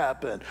that to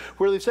happen,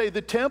 where they say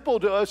the temple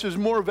to us is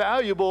more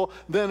valuable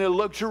than a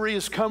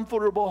luxurious,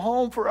 comfortable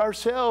home for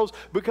ourselves,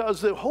 because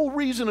the whole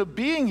reason of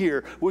being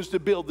here was to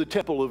build the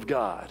temple of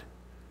God.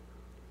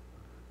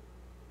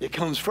 It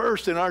comes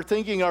first in our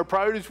thinking, our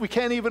priorities. We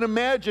can't even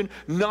imagine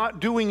not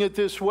doing it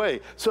this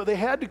way. So they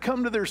had to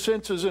come to their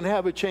senses and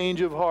have a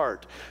change of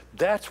heart.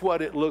 That's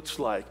what it looks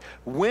like.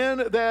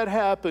 When that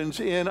happens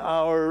in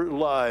our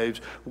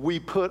lives, we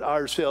put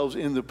ourselves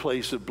in the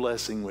place of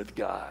blessing with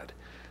God.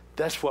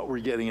 That's what we're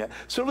getting at.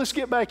 So let's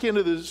get back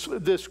into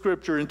this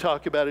scripture and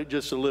talk about it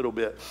just a little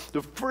bit. The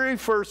very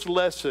first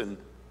lesson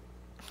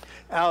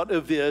out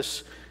of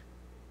this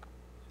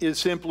is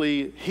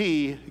simply,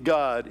 He,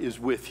 God, is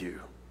with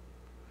you.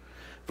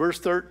 Verse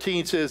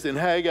 13 says, then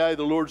Haggai,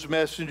 the Lord's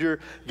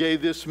messenger,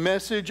 gave this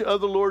message of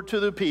the Lord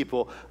to the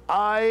people.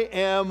 I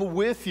am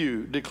with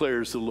you,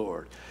 declares the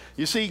Lord.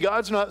 You see,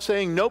 God's not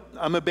saying, nope,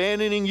 I'm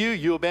abandoning you.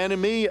 You abandon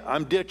me.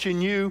 I'm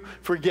ditching you.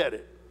 Forget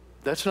it.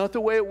 That's not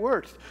the way it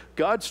works.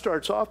 God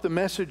starts off the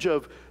message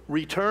of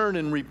return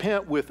and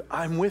repent with,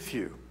 I'm with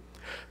you.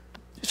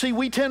 See,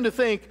 we tend to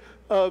think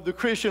of the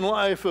Christian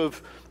life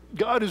of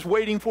God is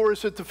waiting for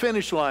us at the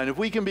finish line. If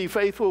we can be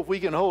faithful, if we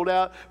can hold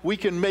out, we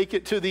can make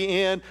it to the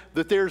end,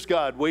 that there's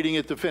God waiting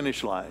at the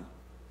finish line.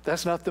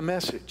 That's not the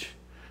message.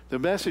 The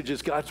message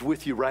is God's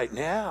with you right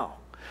now.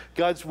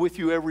 God's with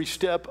you every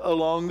step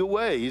along the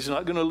way. He's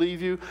not going to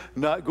leave you,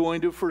 not going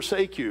to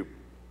forsake you.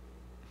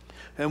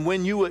 And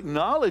when you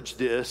acknowledge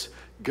this,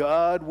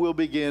 God will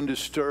begin to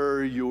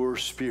stir your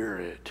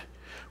spirit.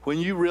 When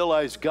you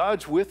realize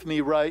God's with me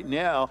right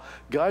now,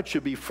 God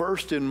should be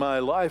first in my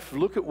life.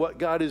 Look at what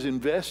God has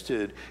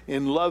invested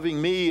in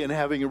loving me and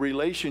having a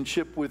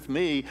relationship with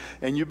me.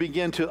 And you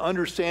begin to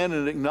understand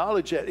and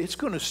acknowledge that. It's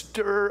going to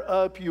stir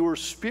up your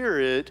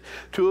spirit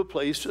to a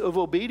place of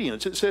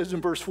obedience. It says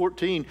in verse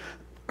 14,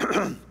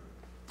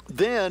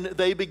 then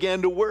they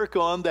began to work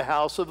on the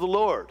house of the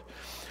Lord.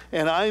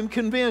 And I'm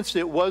convinced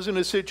it wasn't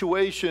a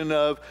situation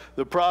of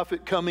the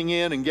prophet coming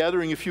in and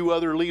gathering a few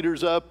other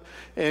leaders up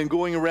and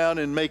going around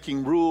and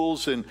making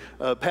rules and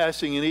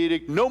passing an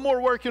edict. No more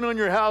working on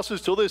your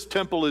houses till this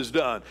temple is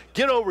done.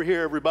 Get over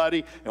here,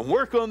 everybody, and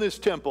work on this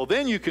temple.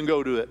 Then you can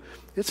go to it.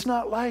 It's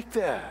not like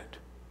that.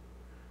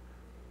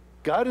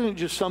 God isn't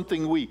just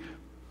something we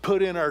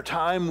put in our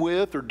time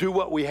with or do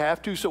what we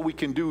have to so we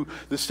can do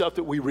the stuff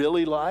that we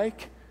really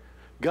like.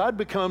 God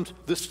becomes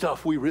the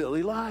stuff we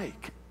really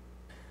like.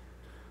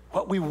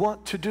 What we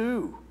want to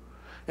do.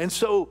 And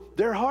so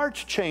their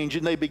hearts changed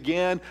and they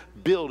began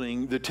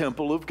building the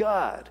temple of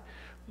God.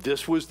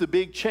 This was the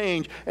big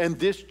change, and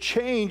this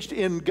changed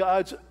in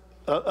God's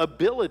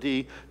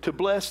ability to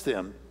bless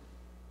them.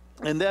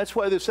 And that's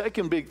why the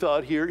second big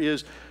thought here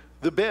is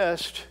the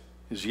best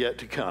is yet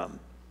to come.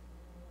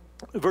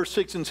 Verse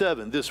 6 and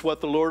 7, this is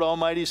what the Lord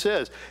Almighty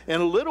says. In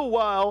a little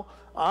while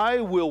I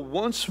will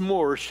once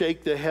more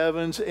shake the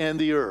heavens and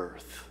the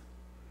earth.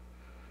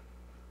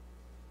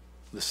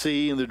 the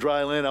sea and the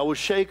dry land. I will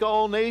shake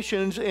all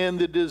nations, and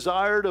the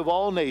desired of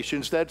all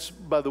nations, that's,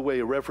 by the way,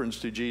 a reference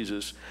to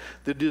Jesus.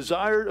 The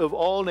desired of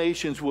all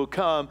nations will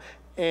come,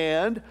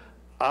 and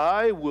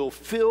I will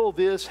fill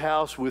this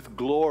house with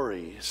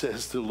glory,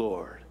 says the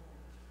Lord.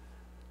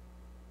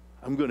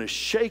 I'm going to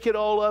shake it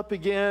all up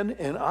again,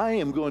 and I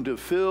am going to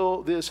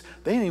fill this.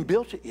 They ain't even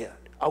built it yet.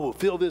 I will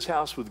fill this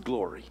house with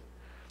glory.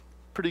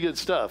 Pretty good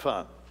stuff,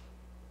 huh?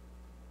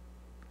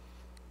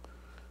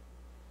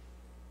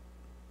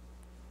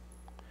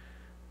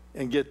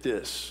 And get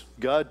this.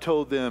 God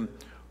told them,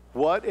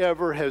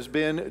 whatever has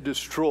been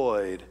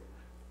destroyed,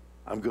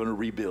 I'm going to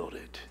rebuild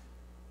it.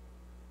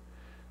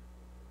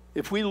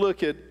 If we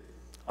look at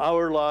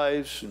our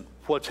lives and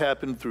what's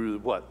happened through,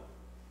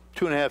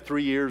 2.5,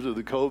 3 years of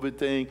the COVID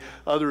thing,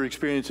 other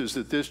experiences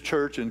that this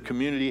church and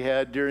community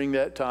had during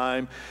that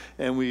time,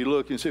 and we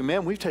look and say,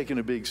 man, we've taken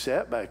a big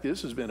setback.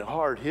 This has been a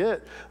hard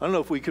hit. I don't know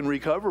if we can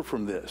recover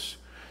from this.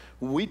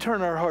 When we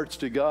turn our hearts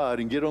to God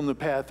and get on the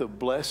path of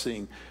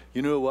blessing,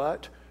 you know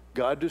what?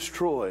 God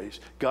destroys.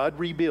 God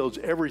rebuilds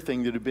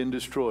everything that had been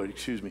destroyed.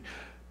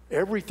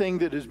 Everything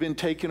that has been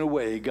taken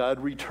away, God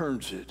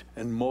returns it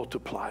and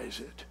multiplies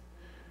it.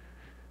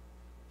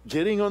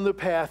 Getting on the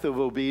path of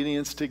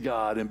obedience to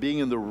God and being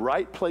in the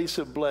right place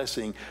of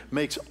blessing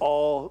makes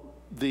all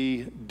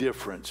the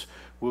difference.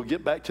 We'll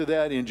get back to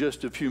that in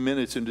just a few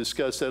minutes and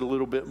discuss that a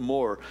little bit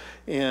more.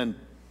 And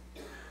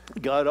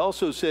God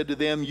also said to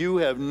them, you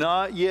have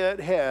not yet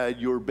had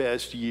your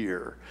best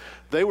year.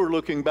 They were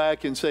looking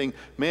back and saying,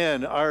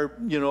 man,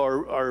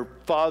 our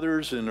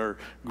fathers and our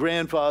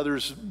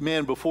grandfathers,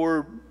 man,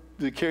 before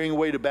the carrying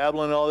away to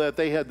Babylon and all that,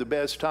 they had the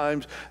best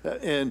times,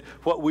 and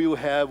what we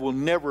have will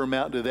never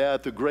amount to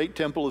that. The great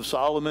temple of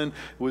Solomon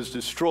was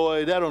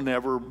destroyed. That'll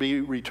never be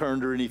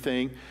returned or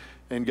anything.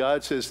 And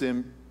God says to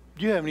them,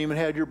 you haven't even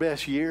had your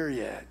best year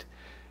yet.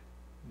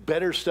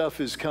 Better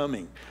stuff is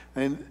coming.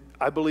 And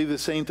I believe the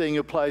same thing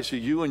applies to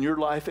you and your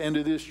life and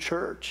to this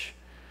church.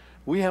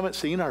 We haven't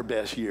seen our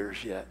best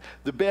years yet.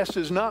 The best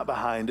is not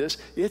behind us.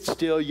 It's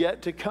still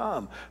yet to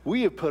come.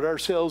 We have put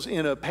ourselves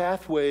in a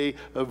pathway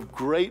of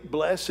great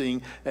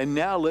blessing, and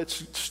now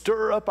let's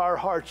stir up our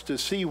hearts to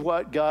see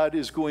what God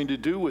is going to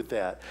do with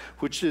that,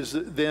 which is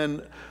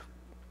then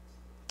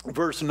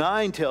verse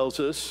 9 tells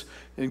us,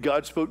 and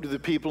God spoke to the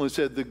people and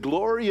said, the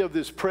glory of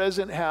this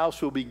present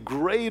house will be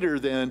greater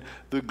than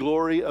the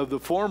glory of the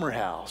former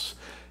house.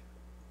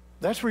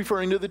 That's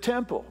referring to the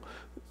temple.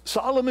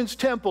 Solomon's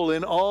temple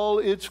in all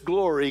its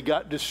glory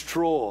got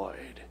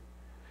destroyed,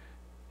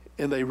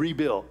 and they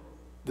rebuilt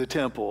the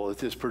temple at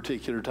this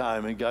particular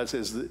time. And God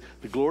says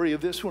the glory of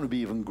this one will be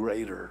even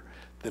greater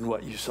than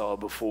what you saw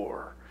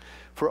before.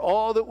 For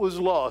all that was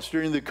lost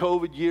during the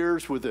COVID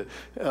years with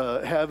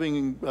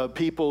having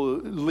people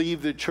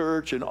leave the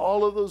church and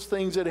all of those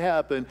things that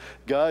happened,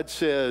 God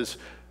says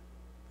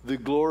the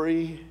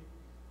glory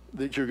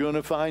that you're going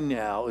to find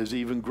now is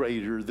even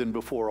greater than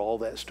before all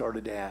that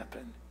started to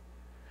happen.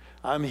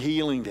 I'm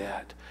healing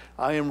that.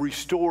 I am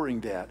restoring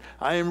that.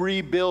 I am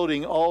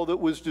rebuilding all that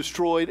was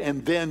destroyed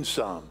and then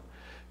some.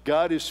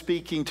 God is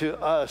speaking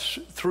to us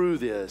through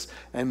this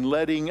and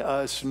letting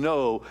us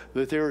know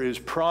that there is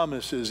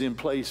promises in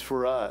place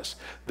for us.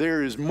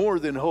 There is more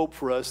than hope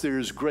for us. There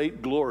is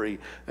great glory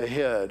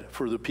ahead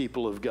for the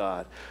people of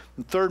God.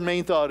 The third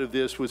main thought of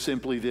this was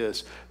simply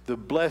this: the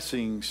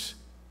blessings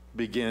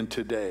begin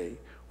today,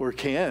 or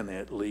can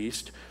at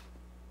least.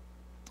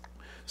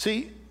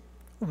 See,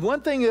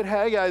 one thing that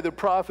Haggai the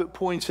prophet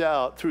points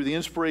out through the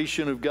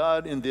inspiration of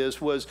God in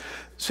this was,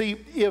 see,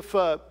 if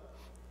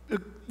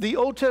the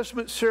Old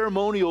Testament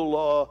ceremonial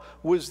law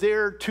was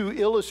there to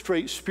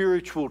illustrate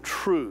spiritual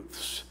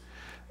truths,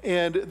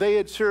 and they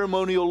had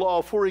ceremonial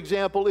law. For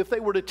example, if they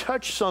were to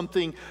touch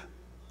something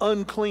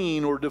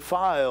unclean or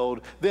defiled,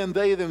 then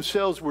they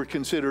themselves were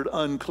considered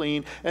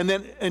unclean, and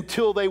then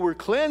until they were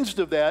cleansed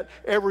of that,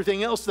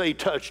 everything else they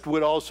touched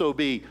would also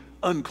be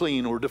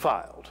unclean or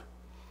defiled.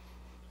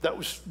 That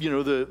was,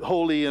 the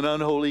holy and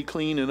unholy,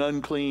 clean and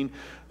unclean,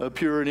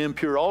 pure and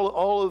impure,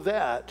 all of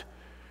that.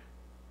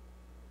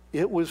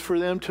 It was for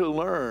them to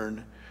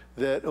learn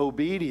that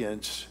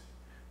obedience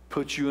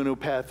puts you in a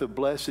path of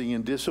blessing,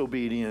 and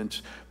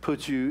disobedience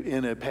puts you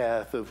in a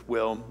path of,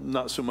 well,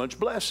 not so much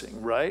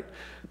blessing, right?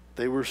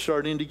 They were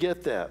starting to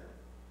get that.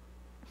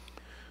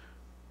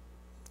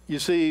 You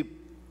see,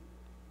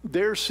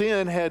 their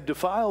sin had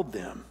defiled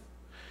them,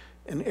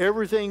 and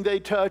everything they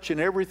touch and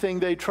everything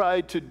they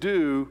tried to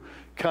do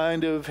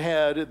kind of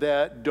had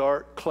that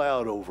dark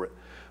cloud over it.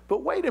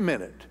 But wait a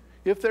minute.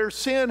 If their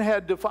sin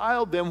had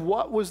defiled them,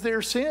 what was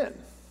their sin?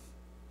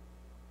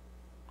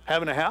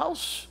 Having a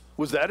house?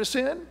 Was that a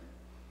sin?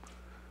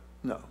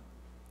 No.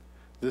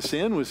 The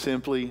sin was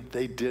simply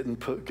they didn't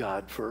put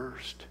God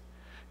first.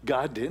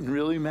 God didn't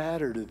really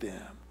matter to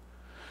them.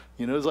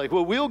 It's like,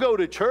 well, we'll go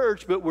to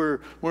church, but we're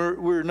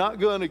not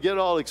going to get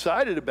all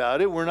excited about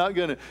it. We're not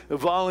going to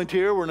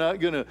volunteer. We're not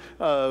going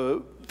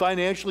to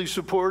financially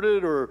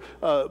supported, or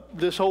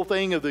this whole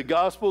thing of the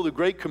gospel, the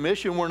Great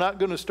Commission, we're not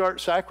going to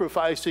start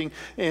sacrificing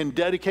and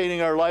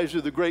dedicating our lives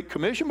to the Great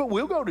Commission, but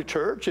we'll go to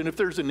church, and if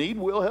there's a need,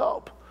 we'll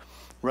help,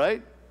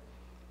 right?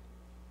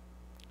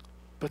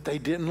 But they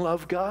didn't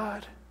love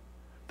God.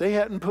 They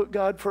hadn't put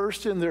God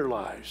first in their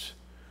lives.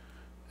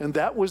 And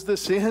that was the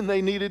sin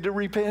they needed to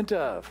repent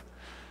of.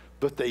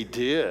 But they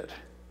did.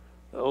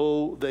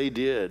 Oh, they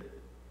did.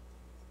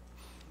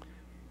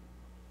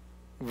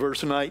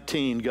 Verse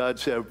 19, God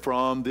said,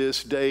 "From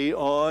this day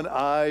on,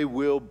 I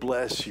will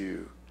bless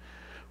you."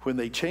 When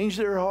they changed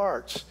their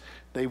hearts,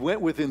 they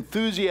went with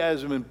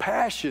enthusiasm and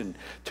passion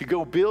to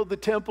go build the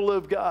temple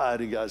of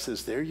God. And God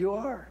says, there you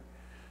are.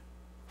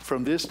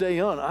 From this day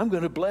on, I'm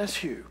going to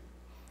bless you.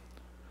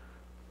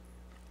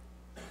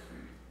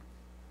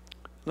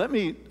 Let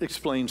me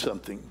explain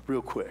something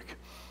real quick.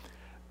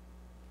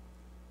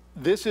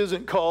 This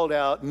isn't called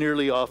out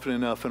nearly often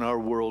enough in our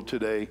world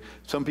today.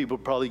 Some people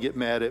probably get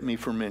mad at me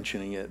for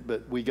mentioning it,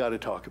 but we got to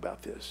talk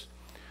about this.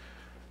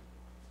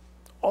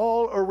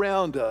 All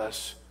around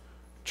us,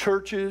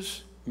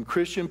 churches and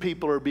Christian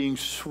people are being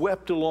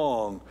swept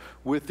along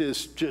with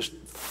this just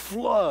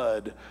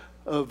flood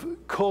of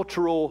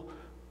cultural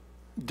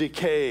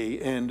decay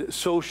and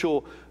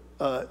social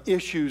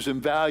issues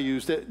and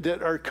values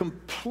that are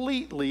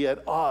completely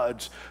at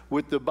odds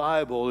with the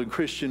Bible and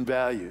Christian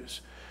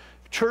values.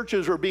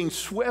 Churches are being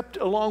swept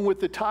along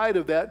with the tide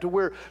of that, to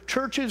where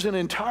churches and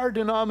entire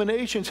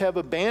denominations have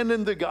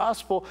abandoned the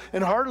gospel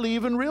and hardly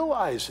even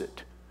realize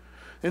it.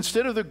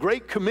 Instead of the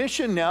Great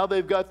Commission, now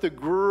they've got the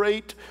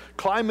great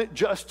climate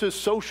justice,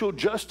 social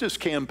justice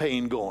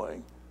campaign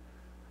going.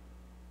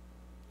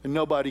 And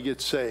nobody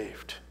gets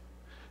saved.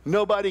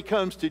 Nobody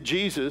comes to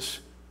Jesus.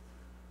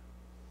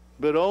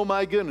 But oh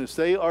my goodness,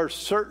 they are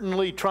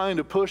certainly trying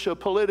to push a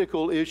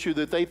political issue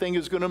that they think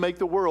is going to make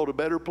the world a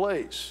better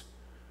place.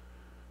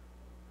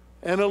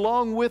 And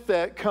along with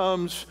that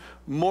comes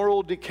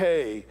moral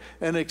decay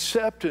and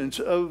acceptance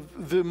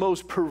of the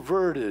most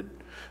perverted,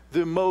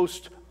 the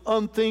most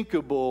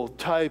unthinkable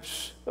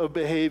types of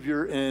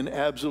behavior and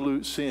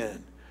absolute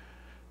sin.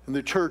 And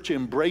the church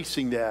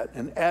embracing that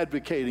and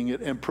advocating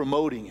it and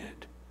promoting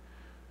it.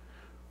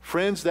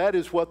 Friends, that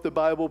is what the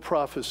Bible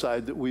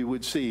prophesied that we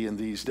would see in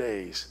these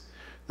days.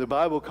 The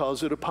Bible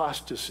calls it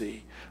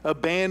apostasy,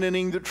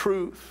 abandoning the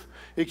truth,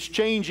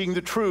 exchanging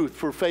the truth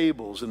for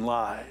fables and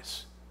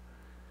lies.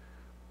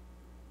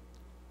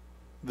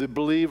 The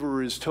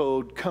believer is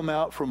told, come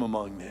out from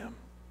among them,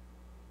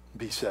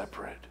 be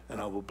separate,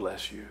 and I will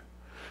bless you.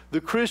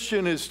 The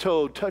Christian is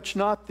told, touch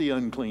not the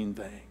unclean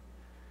thing.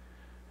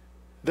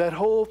 That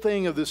whole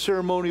thing of the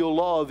ceremonial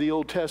law of the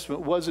Old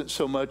Testament wasn't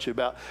so much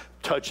about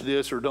touch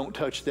this or don't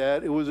touch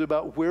that. It was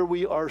about where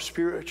we are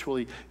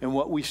spiritually and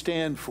what we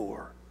stand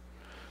for.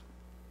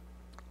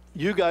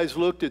 You guys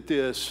looked at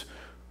this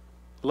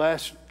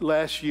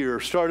last year,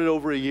 started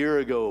over a year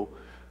ago,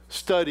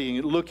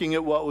 studying, looking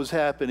at what was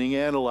happening,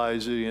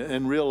 analyzing it,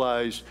 and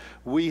realized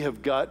we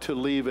have got to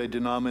leave a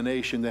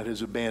denomination that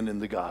has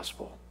abandoned the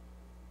gospel.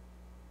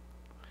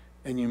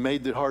 And you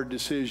made the hard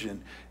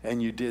decision,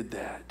 and you did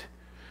that.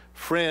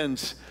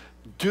 Friends,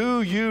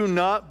 do you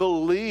not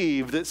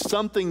believe that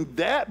something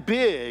that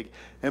big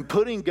and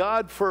putting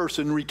God first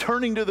and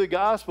returning to the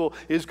gospel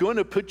is going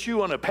to put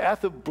you on a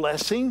path of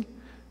blessing?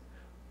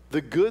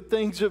 The good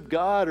things of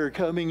God are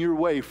coming your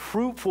way.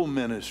 Fruitful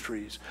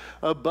ministries,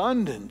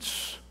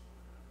 abundance.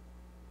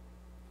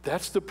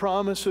 That's the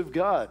promise of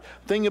God.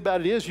 The thing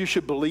about it is, you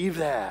should believe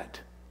that.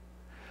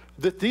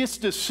 That this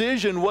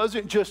decision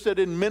wasn't just an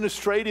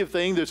administrative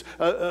thing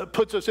that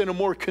puts us in a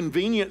more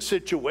convenient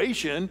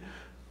situation.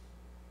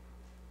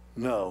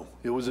 No,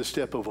 it was a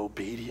step of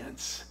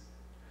obedience.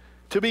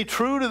 To be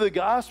true to the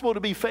gospel, to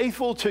be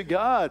faithful to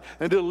God,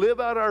 and to live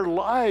out our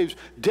lives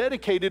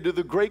dedicated to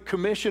the Great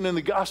Commission and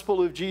the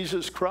gospel of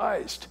Jesus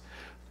Christ.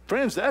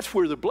 Friends, that's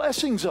where the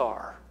blessings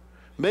are.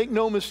 Make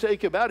no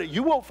mistake about it.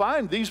 You won't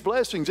find these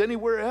blessings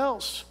anywhere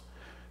else.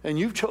 And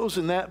you've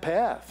chosen that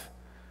path.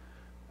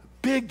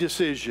 Big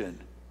decision.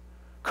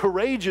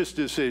 Courageous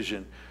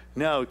decision.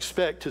 Now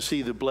expect to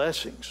see the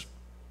blessings.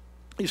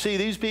 You see,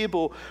 these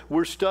people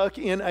were stuck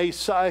in a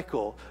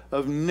cycle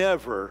of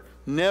never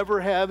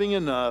having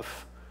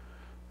enough.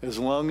 As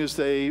long as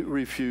they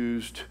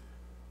refused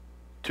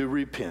to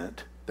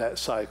repent, that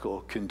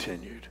cycle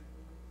continued.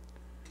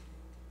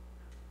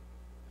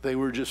 They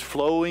were just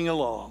flowing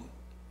along,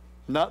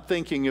 not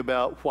thinking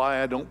about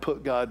why I don't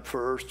put God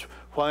first,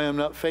 why I'm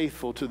not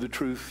faithful to the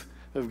truth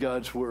of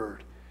God's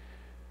word.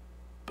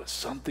 But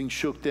something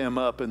shook them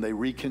up, and they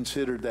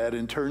reconsidered that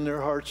and turned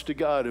their hearts to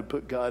God and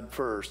put God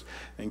first.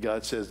 And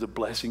God says the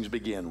blessings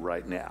begin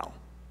right now.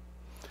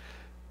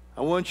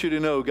 I want you to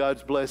know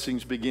God's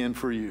blessings begin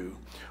for you.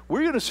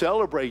 We're going to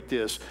celebrate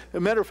this. As a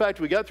matter of fact,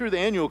 we got through the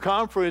annual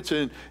conference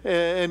and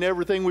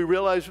everything. We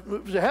realized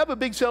to have a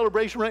big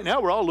celebration right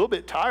now, we're all a little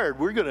bit tired.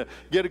 We're going to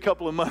get a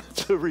couple of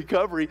months of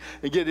recovery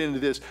and get into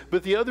this.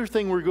 But the other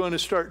thing we're going to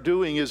start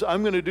doing is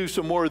I'm going to do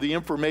some more of the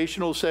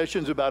informational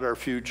sessions about our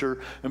future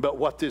and about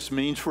what this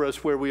means for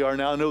us where we are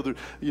now. I know that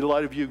a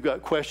lot of you have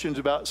got questions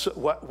about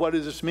what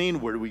does this mean?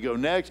 Where do we go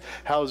next?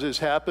 How does this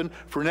happen?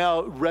 For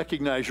now,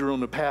 recognize you're on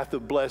the path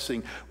of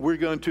blessing. We're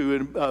going to,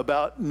 in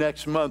about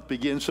next month,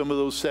 begin some of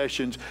those sessions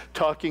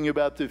talking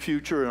about the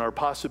future and our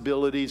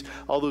possibilities,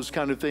 all those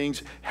kind of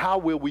things. How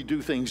will we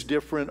do things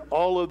different?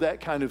 All of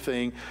that kind of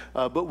thing.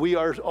 But we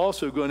are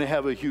also going to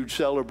have a huge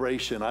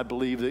celebration. I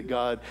believe that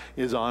God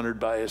is honored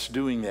by us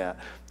doing that.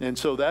 And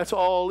so that's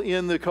all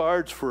in the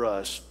cards for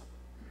us.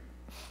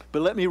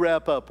 But let me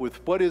wrap up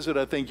with what is it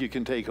I think you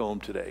can take home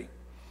today.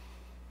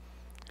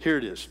 Here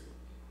it is.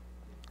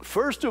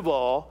 First of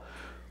all,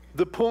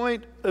 the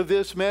point of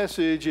this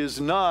message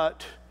is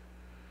not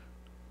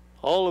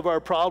all of our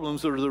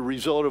problems are the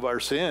result of our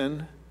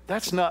sin.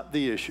 That's not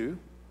the issue.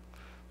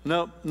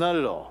 No, not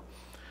at all.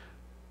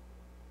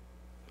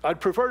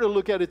 I'd prefer to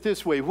look at it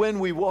this way. When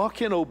we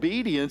walk in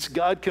obedience,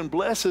 God can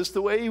bless us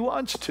the way He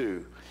wants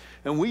to.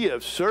 And we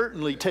have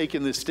certainly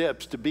taken the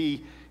steps to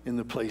be in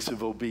the place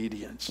of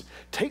obedience.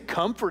 Take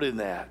comfort in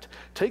that.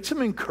 Take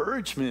some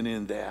encouragement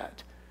in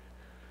that.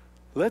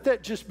 Let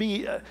that just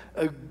be a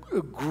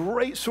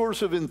great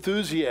source of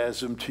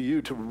enthusiasm to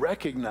you to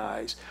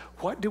recognize,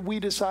 what did we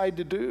decide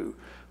to do?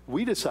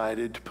 We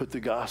decided to put the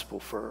gospel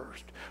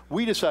first.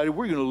 We decided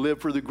we're going to live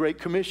for the Great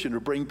Commission to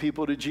bring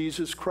people to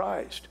Jesus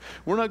Christ.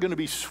 We're not going to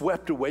be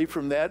swept away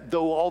from that,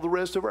 though all the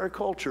rest of our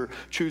culture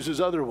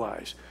chooses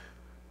otherwise.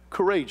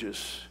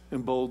 Courageous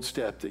and bold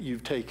step that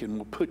you've taken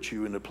will put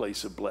you in a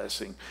place of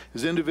blessing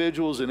as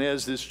individuals and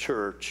as this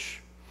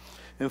church.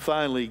 And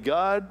finally,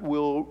 God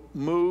will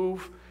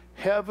move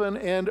heaven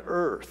and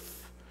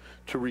earth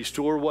to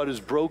restore what is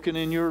broken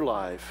in your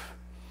life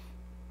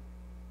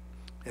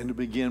and to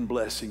begin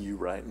blessing you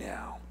right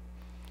now.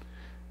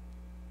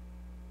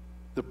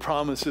 The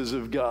promises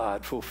of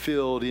God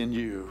fulfilled in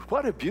you.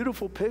 What a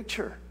beautiful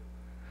picture.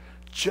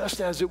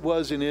 Just as it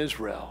was in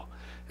Israel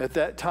at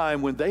that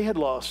time when they had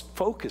lost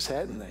focus,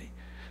 hadn't they?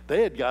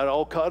 They had got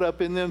all caught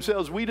up in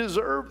themselves. We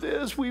deserve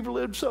this. We've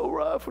lived so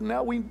rough, and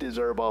now we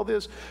deserve all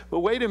this. But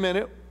wait a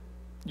minute.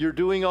 You're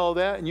doing all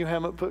that, and you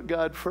haven't put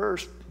God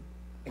first.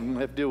 You don't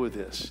have to deal with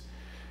this.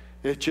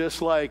 It's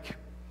just like,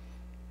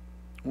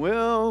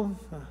 well,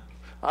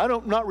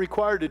 I'm not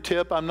required to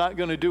tip. I'm not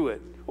going to do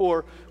it.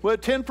 Or, well,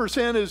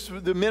 10% is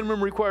the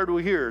minimum required over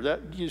here.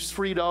 That is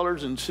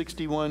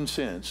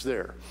 $3.61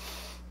 there,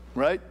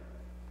 right?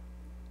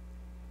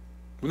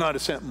 Not a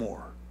cent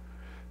more.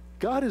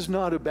 God is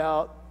not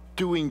about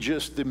doing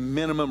just the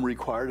minimum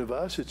required of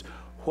us. It's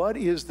what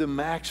is the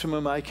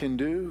maximum I can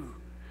do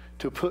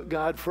to put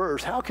God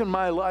first? How can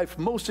my life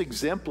most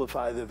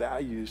exemplify the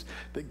values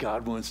that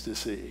God wants to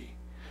see?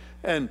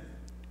 And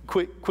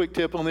quick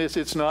tip on this,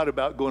 it's not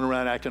about going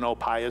around acting all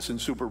pious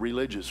and super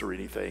religious or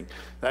anything.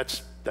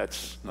 That's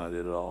not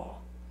it at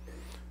all.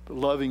 But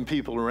loving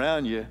people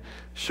around you,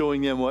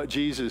 showing them what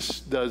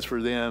Jesus does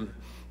for them,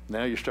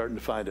 now you're starting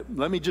to find it.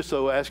 Let me just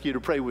ask you to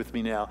pray with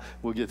me now.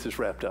 We'll get this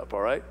wrapped up,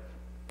 all right?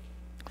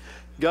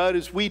 God,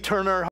 as we turn our